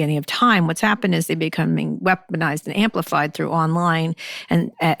since the beginning of time. What's happened is they're becoming weaponized and amplified through online,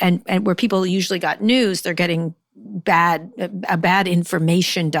 and where people usually got news, they're getting a bad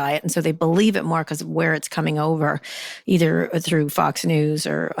information diet. And so they believe it more because of where it's coming over, either through Fox News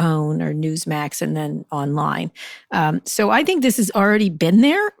or OWN or Newsmax and then online. So I think this has already been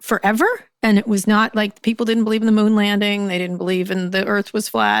there forever. And it was not like people didn't believe in the moon landing. They didn't believe in the earth was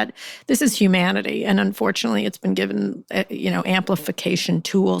flat. This is humanity. And unfortunately, it's been given, amplification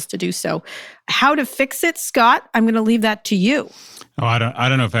tools to do so. How to fix it, Scott? I'm going to leave that to you. Oh, I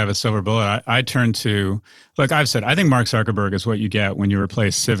don't know if I have a silver bullet. I turn to, look, I've said, I think Mark Zuckerberg is what you get when you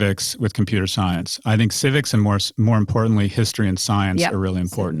replace civics with computer science. I think civics and more importantly, history and science are really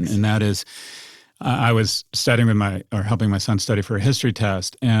important. And that is, I was studying helping my son study for a history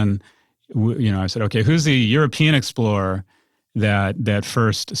test. And, I said, okay, who's the European explorer that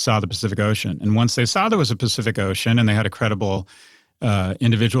first saw the Pacific Ocean? And once they saw there was a Pacific Ocean and they had a credible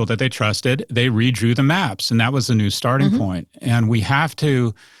individual that they trusted, they redrew the maps. And that was a new starting point. And we have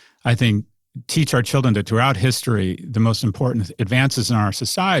to, I think, teach our children that throughout history, the most important advances in our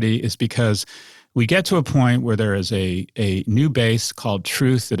society is because we get to a point where there is a new base called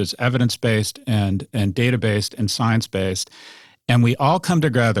truth that is evidence-based and data-based and science-based. And we all come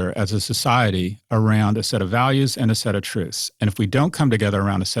together as a society around a set of values and a set of truths. And if we don't come together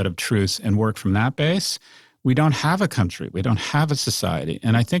around a set of truths and work from that base, we don't have a country. We don't have a society.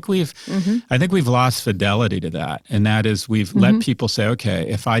 And I think we've lost fidelity to that. And that is we've let people say, okay,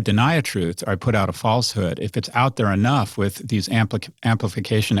 if I deny a truth or I put out a falsehood, if it's out there enough with these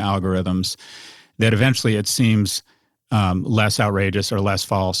amplification algorithms, that eventually it seems less outrageous or less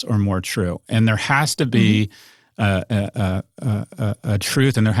false or more true. And there has to be a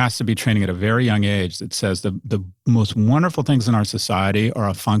truth, and there has to be training at a very young age that says the most wonderful things in our society are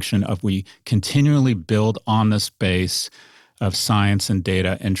a function of we continually build on this base of science and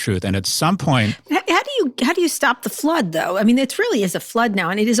data and truth. And at some point, how do you stop the flood, though? I mean, it really is a flood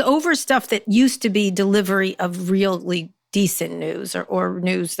now, and it is over stuff that used to be delivery of really decent news or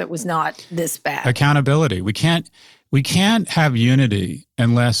news that was not this bad. Accountability. We can't have unity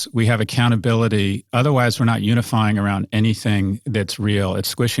unless we have accountability. Otherwise, we're not unifying around anything that's real. It's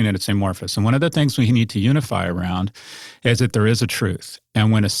squishing it. It's amorphous. And one of the things we need to unify around is that there is a truth.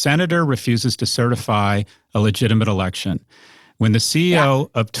 And when a senator refuses to certify a legitimate election, when the CEO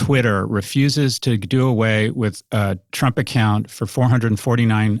of Twitter refuses to do away with a Trump account for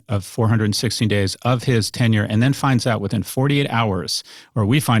 449 of 416 days of his tenure and then finds out within 48 hours, or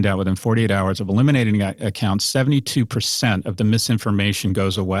we find out within 48 hours of eliminating that account, 72% of the misinformation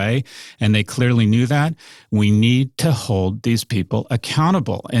goes away, and they clearly knew that, we need to hold these people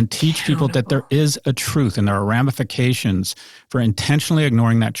accountable and teach people that there is a truth and there are ramifications for intentionally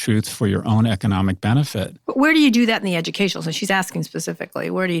ignoring that truth for your own economic benefit. But where do you do that in the educational? So she's asking specifically,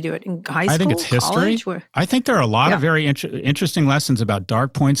 where do you do it? In high school, I think it's history. College? I think there are a lot of very interesting lessons about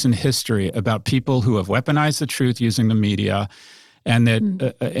dark points in history, about people who have weaponized the truth using the media, and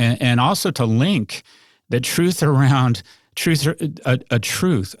that, and also to link the truth around truth, a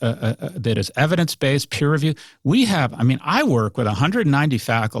truth that is evidence-based, peer-reviewed. I work with 190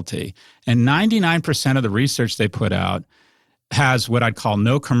 faculty, and 99% of the research they put out has what I'd call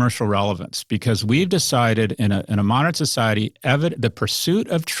no commercial relevance, because we've decided in a modern society, the pursuit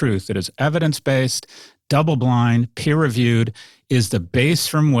of truth that is evidence-based, double-blind, peer-reviewed is the base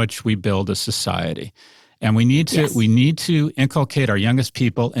from which we build a society. And we need to inculcate our youngest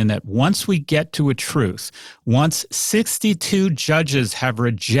people in that once we get to a truth, once 62 judges have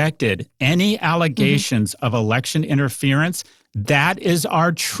rejected any allegations of election interference, that is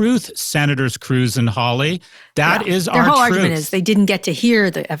our truth, Senators Cruz and Hawley. That is our truth. Their whole argument is they didn't get to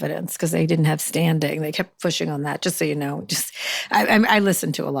hear the evidence because they didn't have standing. They kept pushing on that, just so you know. I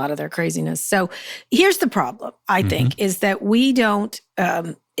listened to a lot of their craziness. So here's the problem, I think, is that we don't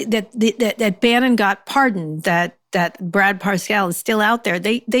that Bannon got pardoned, that Brad Parscale is still out there.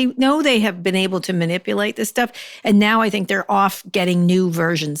 They know they have been able to manipulate this stuff, and now I think they're off getting new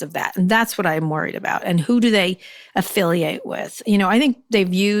versions of that, and that's what I'm worried about. And who do they affiliate with? I think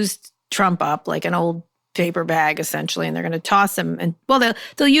they've used Trump up like an old paper bag, essentially, and they're going to toss him. And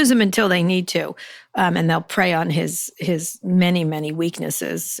they'll use him until they need to, and they'll prey on his many, many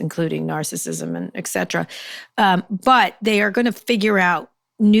weaknesses, including narcissism and et cetera. But they are going to figure out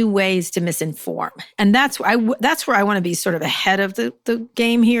new ways to misinform. And that's where I want to be sort of ahead of the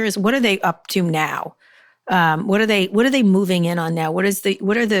game here, is what are they up to now? What are they moving in on now? What are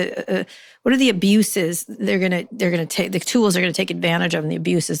the abuses they're going to take, the tools they're going to take advantage of, and the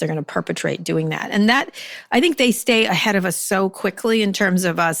abuses they're going to perpetrate doing that? And that, I think they stay ahead of us so quickly in terms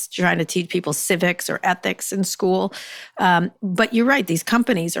of us trying to teach people civics or ethics in school. But you're right, these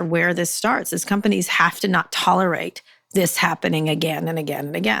companies are where this starts. These companies have to not tolerate this happening again and again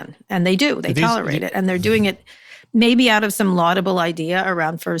and again. And they do. They tolerate it. And they're doing it maybe out of some laudable idea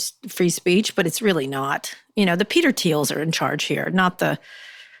around free speech, but it's really not. The Peter Thiels are in charge here, not the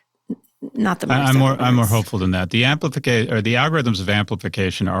I'm more hopeful than that. The algorithms of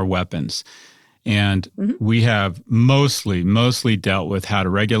amplification are weapons. And we have mostly dealt with how to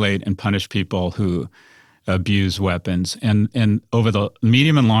regulate and punish people who abuse weapons. And over the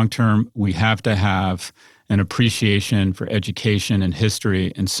medium and long term, we have to have an appreciation for education and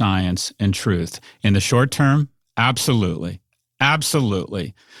history and science and truth. In the short term, absolutely.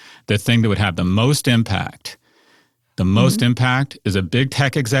 The thing that would have the most impact is a big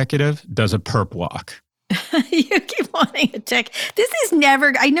tech executive does a perp walk. You keep wanting a tech. This is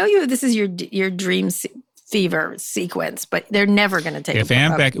never, I know this is your dream fever sequence, but they're never going to take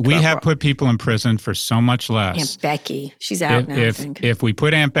we have put people in prison for so much less. Aunt Becky, she's out now, I think. If we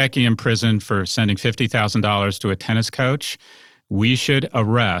put Aunt Becky in prison for sending $50,000 to a tennis coach, we should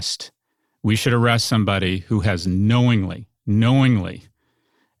arrest somebody who has knowingly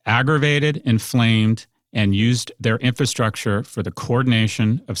aggravated, inflamed, and used their infrastructure for the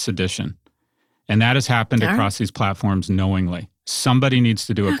coordination of sedition. And that has happened across these platforms knowingly. Somebody needs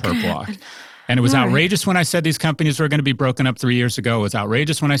to do a perp walk. And it was outrageous when I said these companies were going to be broken up 3 years ago. It was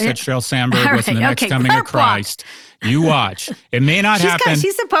outrageous when I said Sheryl Sandberg wasn't the next coming of Christ. You watch. It may not happen.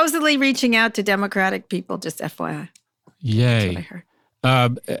 She's supposedly reaching out to Democratic people, just FYI. Yay. I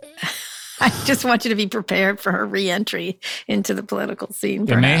just want you to be prepared for her re-entry into the political scene.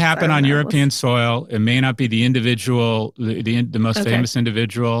 It may happen on European soil. It may not be the individual, the most famous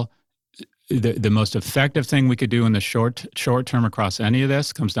individual. The most effective thing we could do in the short term across any of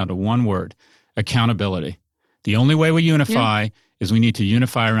this comes down to one word: accountability. The only way we unify is we need to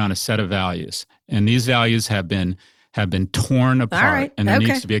unify around a set of values. And these values have been torn apart, and there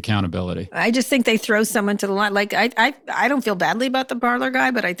needs to be accountability. I just think they throw someone to the line. Like, I don't feel badly about the Parler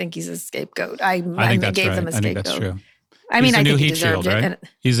guy, but I think he's a scapegoat. I think that's right. I think that's true. I think he deserved it. Right?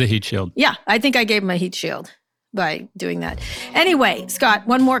 He's a heat shield. Yeah, I think I gave him a heat shield by doing that. Anyway, Scott,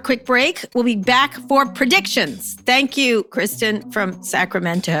 one more quick break. We'll be back for predictions. Thank you, Kristen from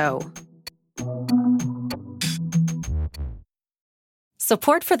Sacramento.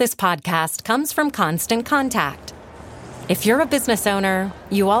 Support for this podcast comes from Constant Contact. If you're a business owner,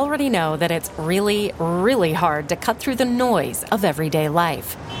 you already know that it's really, really hard to cut through the noise of everyday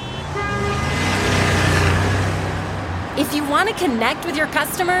life. If you want to connect with your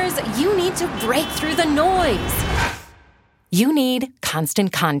customers, you need to break through the noise. You need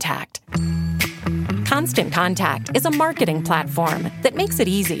Constant Contact. Constant Contact is a marketing platform that makes it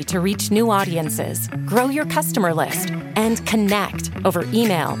easy to reach new audiences, grow your customer list, and connect over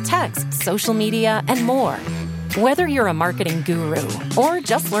email, text, social media, and more. Whether you're a marketing guru or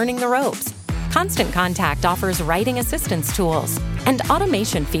just learning the ropes, Constant Contact offers writing assistance tools and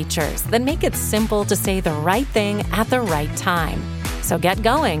automation features that make it simple to say the right thing at the right time. So get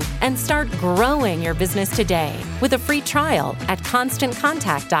going and start growing your business today with a free trial at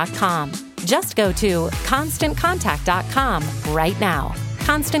ConstantContact.com. Just go to ConstantContact.com right now.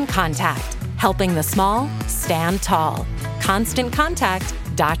 Constant Contact, helping the small stand tall.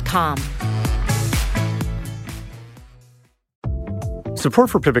 ConstantContact.com. Support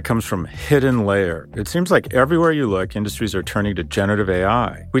for Pivot comes from Hidden Layer. It seems like everywhere you look, industries are turning to generative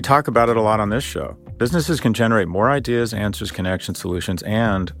AI. We talk about it a lot on this show. Businesses can generate more ideas, answers, connections, solutions,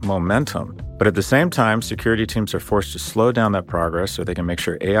 and momentum. But at the same time, security teams are forced to slow down that progress so they can make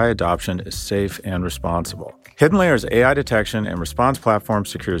sure AI adoption is safe and responsible. Hidden Layer's AI detection and response platform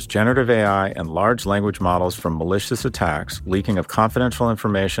secures generative AI and large language models from malicious attacks, leaking of confidential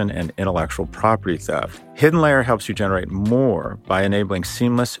information, and intellectual property theft. Hidden Layer helps you generate more by enabling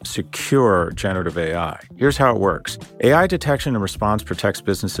seamless, secure generative AI. Here's how it works. AI detection and response protects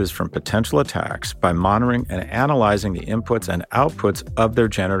businesses from potential attacks by monitoring and analyzing the inputs and outputs of their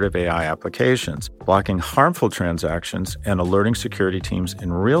generative AI applications, blocking harmful transactions, and alerting security teams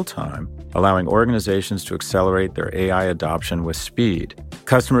in real time, allowing organizations to accelerate their AI adoption with speed.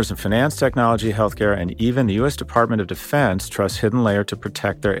 Customers in finance, technology, healthcare, and even the U.S. Department of Defense trust Hidden Layer to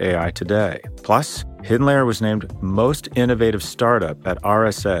protect their AI today. Plus, Hidden Layer was named Most Innovative Startup at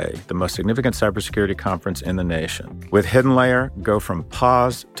RSA, the most significant cybersecurity conference in the nation. With Hidden Layer, go from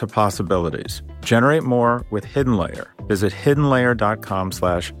pause to possibilities. Generate more with Hidden Layer. Visit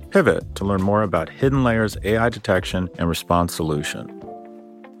hiddenlayer.com/pivot to learn more about Hidden Layer's AI detection and response solution.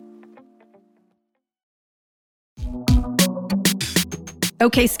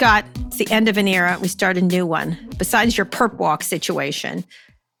 Okay, Scott, it's the end of an era. We start a new one. Besides your perp walk situation,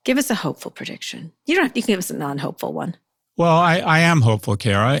 give us a hopeful prediction. You can give us a non-hopeful one. Well, I am hopeful,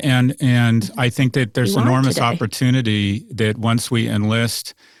 Kara, and I think that there's enormous opportunity that once we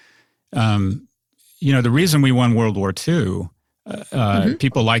enlist, the reason we won World War II,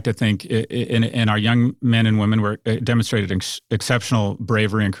 people like to think, and our young men and women demonstrated exceptional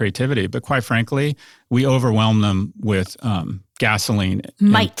bravery and creativity, but quite frankly, we overwhelmed them with gasoline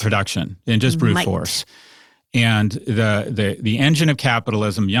and production and just brute force. And the engine of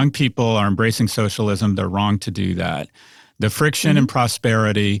capitalism, young people are embracing socialism. They're wrong to do that. The friction and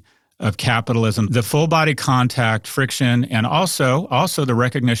prosperity of capitalism, the full body contact, friction, and also the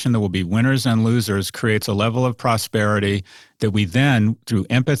recognition there will be winners and losers creates a level of prosperity that we then, through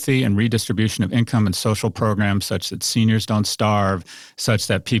empathy and redistribution of income and social programs such that seniors don't starve, such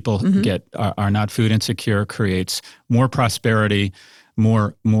that people are not food insecure, creates more prosperity,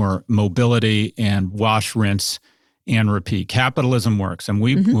 more mobility, and wash, rinse, and repeat. Capitalism works. And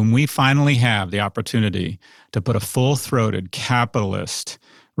when we finally have the opportunity to put a full-throated capitalist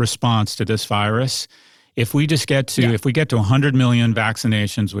response to this virus, if we get to 100 million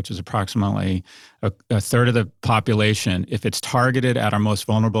vaccinations, which is approximately a third of the population, if it's targeted at our most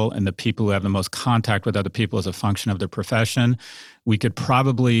vulnerable and the people who have the most contact with other people as a function of their profession, we could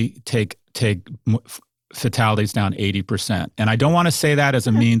probably take take fatalities down 80%. And I don't want to say that as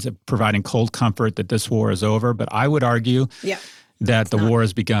a means of providing cold comfort that this war is over, but I would argue that the war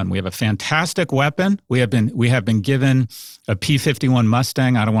has begun. We have a fantastic weapon. We have been given a P-51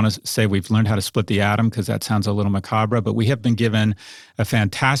 Mustang. I don't want to say we've learned how to split the atom because that sounds a little macabre, but we have been given a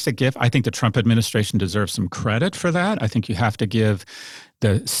fantastic gift. I think the Trump administration deserves some credit for that. I think you have to give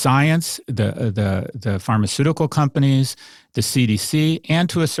the science, the pharmaceutical companies, the CDC, and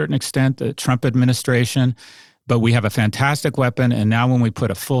to a certain extent the Trump administration. But we have a fantastic weapon, and now when we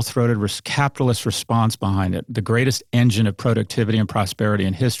put a full-throated capitalist response behind it, the greatest engine of productivity and prosperity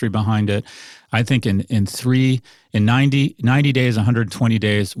in history behind it, I think in 90 days, 120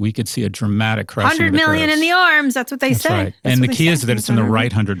 days, we could see a dramatic crushing 100 million in the arms. That's what they say. Right. And the key is that it's in the right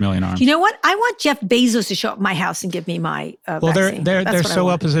 100 million arms. You know what? I want Jeff Bezos to show up at my house and give me my vaccine. They're so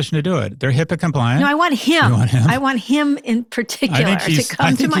well positioned to do it. They're HIPAA compliant. No, I want him. You want him? I want him in particular to come to my house.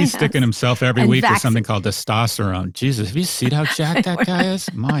 I think he's sticking himself every week with something called testosterone. Jesus, have you seen how jacked that guy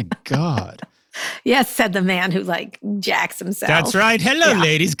is? My God. Yes, said the man who jacks himself. That's right. Hello,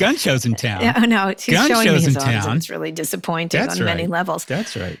 ladies. Gun show's in town. Yeah, no, he's gun showing show's me his in arms. town. It's really disappointing on many levels.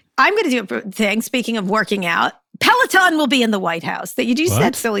 That's right. I'm going to do a thing. Speaking of working out, Peloton will be in the White House. That you just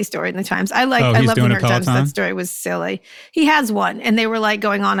that silly story in the Times. I love the New York Times. That story was silly. He has one, and they were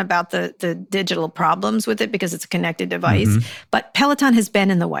going on about the digital problems with it because it's a connected device. Mm-hmm. But Peloton has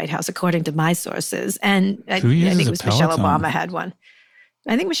been in the White House, according to my sources, and I think it was Michelle Obama had one.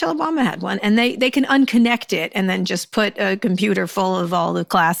 I think Michelle Obama had one, and they can unconnect it and then just put a computer full of all the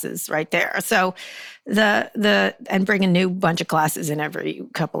classes right there. So and bring a new bunch of classes in every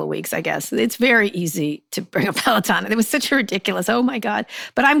couple of weeks, I guess. It's very easy to bring a Peloton. It was such a ridiculous, oh my God.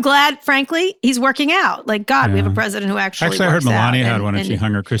 But I'm glad, frankly, he's working out. we have a president who actually I heard Melania had one and she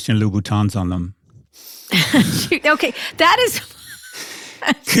hung her Christian Louboutins on them. Okay, that is...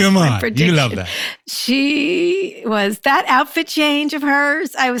 Come on, you love that. She was, that outfit change of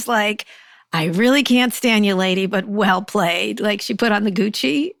hers, I was like, I really can't stand you, lady, but well played. She put on the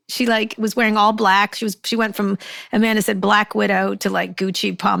Gucci. She was wearing all black. She went from, Amanda said, Black Widow to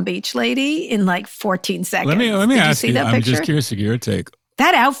Gucci Palm Beach lady in 14 seconds. Let me ask you, I'm just curious to get your take.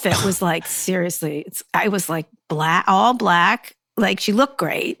 That outfit was seriously, I was black, all black. She looked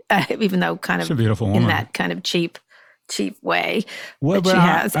great, even though kind of a beautiful woman. In that kind of cheap way that she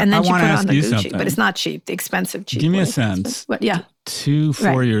has. And then she put on the Gucci, something. But it's not cheap, the expensive cheap Give me way. a sense. But yeah.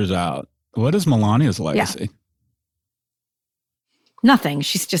 4 years out, what is Melania's legacy? Yeah. Nothing.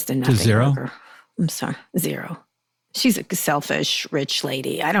 She's just a nothing. Zero? Worker. I'm sorry. Zero. She's a selfish, rich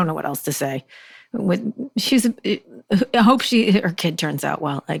lady. I don't know what else to say. I hope her kid turns out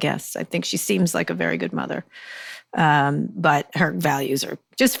well, I guess. I think she seems like a very good mother. But her values are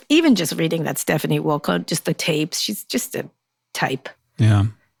just reading that Stephanie Wilco, just the tapes. She's just a type. Yeah.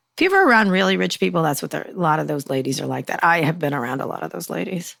 If you're ever around really rich people, that's what a lot of those ladies are like that. I have been around a lot of those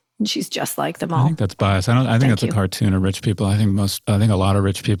ladies, and she's just like them all. I think that's biased. I think that's a cartoon of rich people. I think a lot of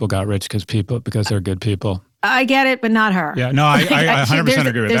rich people got rich because they're good people. I get it, but not her. Yeah, no, I 100%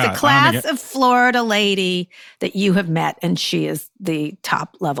 agree with that. There's a class of Florida lady that you have met, and she is the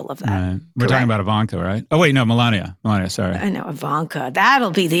top level of that. Right. We're talking about Ivanka, right? Oh, wait, no, Melania. Melania, sorry. I know, Ivanka. That'll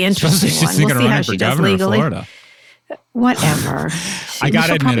be the interesting one. We'll see how she does legally. Florida. Whatever. I got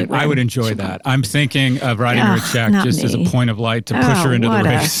to admit it. I would enjoy that. I'm thinking of writing her a check just as a point of light to push her into the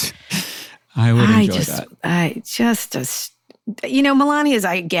race. I would enjoy that.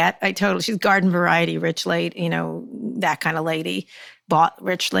 Melania's she's garden variety rich lady, that kind of lady, bought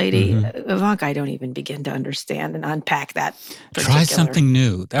rich lady. Mm-hmm. Ivanka, I don't even begin to understand and unpack that. Try something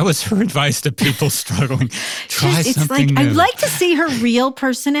new. That was her advice to people struggling. Try something new. I'd like to see her real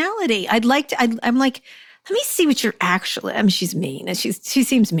personality. I'm like, let me see what you're actually, she's mean and she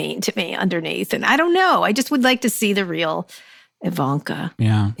seems mean to me underneath. And I don't know. I just would like to see the real Ivanka.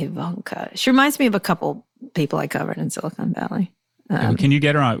 Yeah. Ivanka. She reminds me of a couple people I covered in Silicon Valley. Can you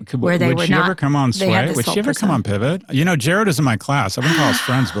get her on? Would she ever come on Sway? Would she ever come on Pivot? Jared is in my class. I wouldn't call us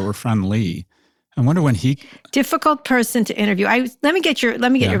friends, but we're friendly. I wonder when he... Difficult person to interview. Let me get your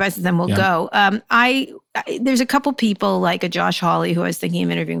advice and then we'll go. There's a couple people like a Josh Hawley who I was thinking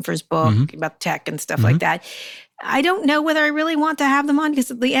of interviewing for his book about tech and stuff like that. I don't know whether I really want to have them on because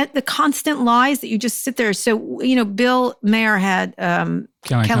the constant lies that you just sit there. So, Bill Mayer had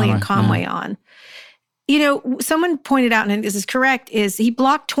Kellyanne Conway on. Someone pointed out, and this is correct, is he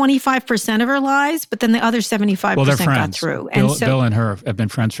blocked 25% of her lies, but then the other 75% got through. Bill and her have been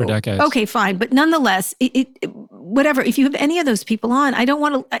friends for decades. Okay, fine. But nonetheless, whatever, if you have any of those people on, I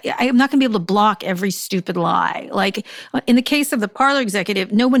am not going to be able to block every stupid lie. Like in the case of the Parler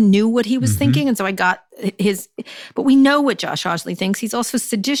executive, no one knew what he was thinking. And so I got but we know what Josh Hawley thinks. He's also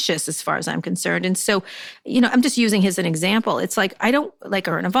seditious as far as I'm concerned. And so, I'm just using his as an example. It's like, I don't like,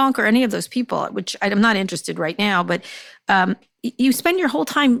 or an Ivanka or any of those people, which I'm not interested right now, but you spend your whole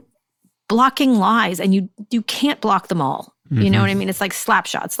time blocking lies and you can't block them all. You know what I mean? It's like slap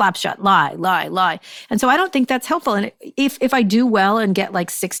shot, lie. And so I don't think that's helpful. And if I do well and get like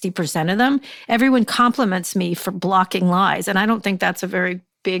 60% of them, everyone compliments me for blocking lies. And I don't think that's a very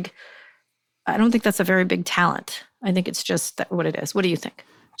big talent. I think it's just what it is. What do you think?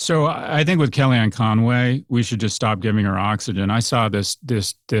 So I think with Kellyanne Conway, we should just stop giving her oxygen. I saw this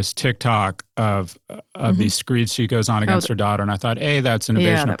TikTok of these screeds she goes on against her daughter, and I thought, A, that's an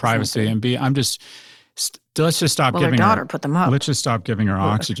invasion of privacy, and B, let's just stop giving her. Daughter put them up. Let's just stop giving her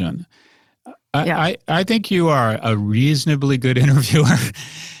oxygen. I think you are a reasonably good interviewer,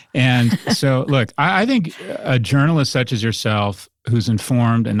 and so look, I think a journalist such as yourself, who's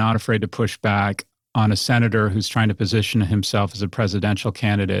informed and not afraid to push back on a senator who's trying to position himself as a presidential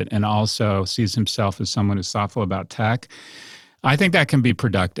candidate and also sees himself as someone who's thoughtful about tech, I think that can be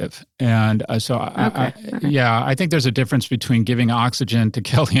productive. And I think there's a difference between giving oxygen to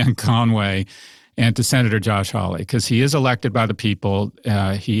Kellyanne Conway and to Senator Josh Hawley, because he is elected by the people.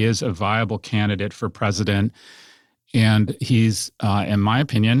 He is a viable candidate for president. And he's, in my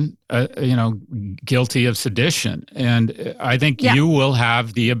opinion, guilty of sedition. And I think you will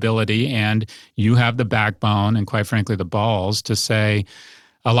have the ability and you have the backbone and, quite frankly, the balls to say,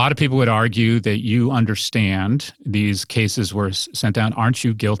 a lot of people would argue that you understand these cases were sent down. Aren't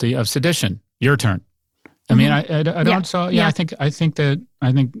you guilty of sedition? Your turn. I mean, I don't. So I think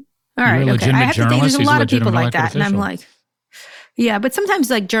all right, you're a legitimate journalist. There's a lot of people like that, official. and I'm like. Yeah, but sometimes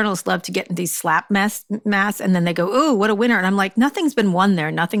like journalists love to get in these slap mass and then they go, "Ooh, what a winner." And I'm like, nothing's been won there.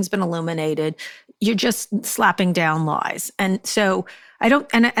 Nothing's been illuminated. You're just slapping down lies. And so I don't,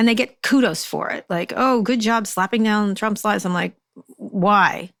 and they get kudos for it. Like, "Oh, good job slapping down Trump's lies." I'm like,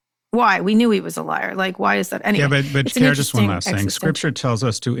 why? Why? We knew he was a liar. Like, why is that? Anyway. Yeah, but Kara, just one last thing. Scripture tells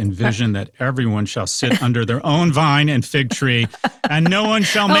us to envision that everyone shall sit under their own vine and fig tree, and no one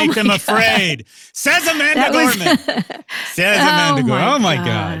shall make them afraid. Says Amanda Gorman. Says Amanda Gorman. Oh, my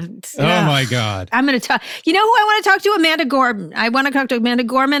God. Oh, my God. I'm going to talk. You know who I want to talk to? Amanda Gorman. I want to talk to Amanda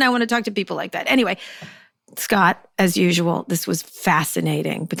Gorman. I want to talk to people like that. Anyway. Scott, as usual, this was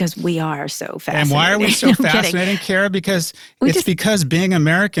fascinating because we are so fascinating. And why are we so fascinating, Kara? Because because being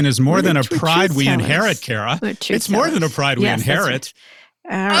American is more than a pride we inherit, Kara. It's more than a pride we inherit.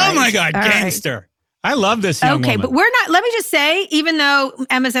 Right. Oh my God, gangster. I love this young woman. But we're not, let me just say, even though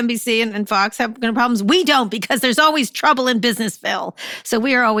MSNBC and Fox have problems, we don't, because there's always trouble in Businessville. So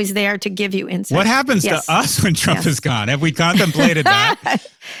we are always there to give you insight. What happens to us when Trump is gone? Have we contemplated that? No,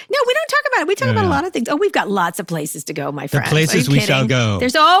 we don't talk about it. We talk about a lot of things. Oh, we've got lots of places to go, my friends. The places we shall go.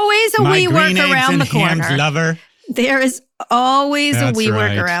 There's always a WeWork around the corner. Hams lover. There is always a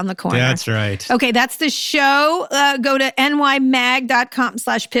WeWork around the corner. That's right. Okay, that's the show. Go to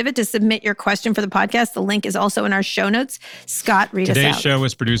nymag.com/pivot to submit your question for the podcast. The link is also in our show notes. Scott, read us out. Today's show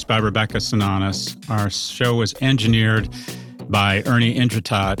was produced by Rebecca Sananas. Our show was engineered by Ernie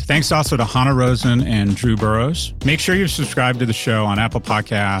Indratat. Thanks also to Hannah Rosen and Drew Burrows. Make sure you subscribe to the show on Apple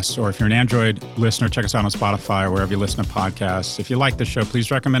Podcasts, or if you're an Android listener, check us out on Spotify or wherever you listen to podcasts. If you like the show,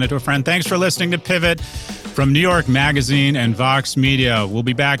 please recommend it to a friend. Thanks for listening to Pivot from New York Magazine and Vox Media. We'll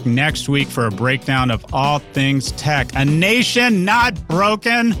be back next week for a breakdown of all things tech. A nation not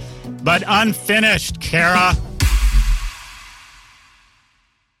broken, but unfinished, Kara.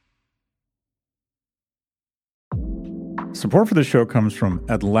 Support for the show comes from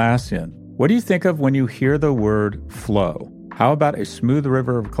Atlassian. What do you think of when you hear the word flow? How about a smooth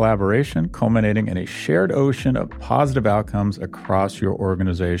river of collaboration culminating in a shared ocean of positive outcomes across your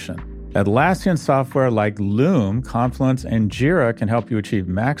organization? Atlassian software like Loom, Confluence, and Jira can help you achieve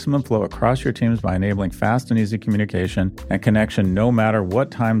maximum flow across your teams by enabling fast and easy communication and connection no matter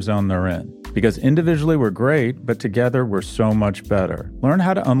what time zone they're in. Because individually we're great, but together we're so much better. Learn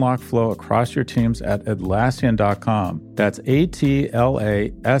how to unlock flow across your teams at Atlassian.com. That's Atlassian.com.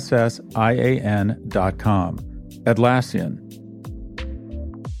 Atlassian.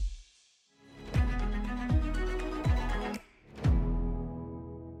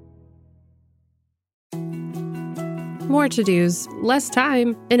 More to-dos, less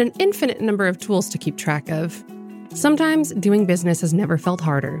time, and an infinite number of tools to keep track of. Sometimes doing business has never felt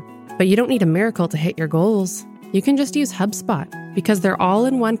harder. But you don't need a miracle to hit your goals. You can just use HubSpot, because their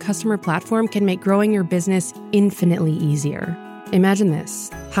all-in-one customer platform can make growing your business infinitely easier. Imagine this: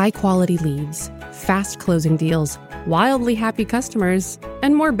 high-quality leads, fast closing deals, wildly happy customers,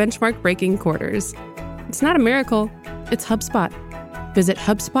 and more benchmark-breaking quarters. It's not a miracle, it's HubSpot. Visit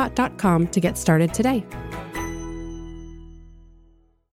HubSpot.com to get started today.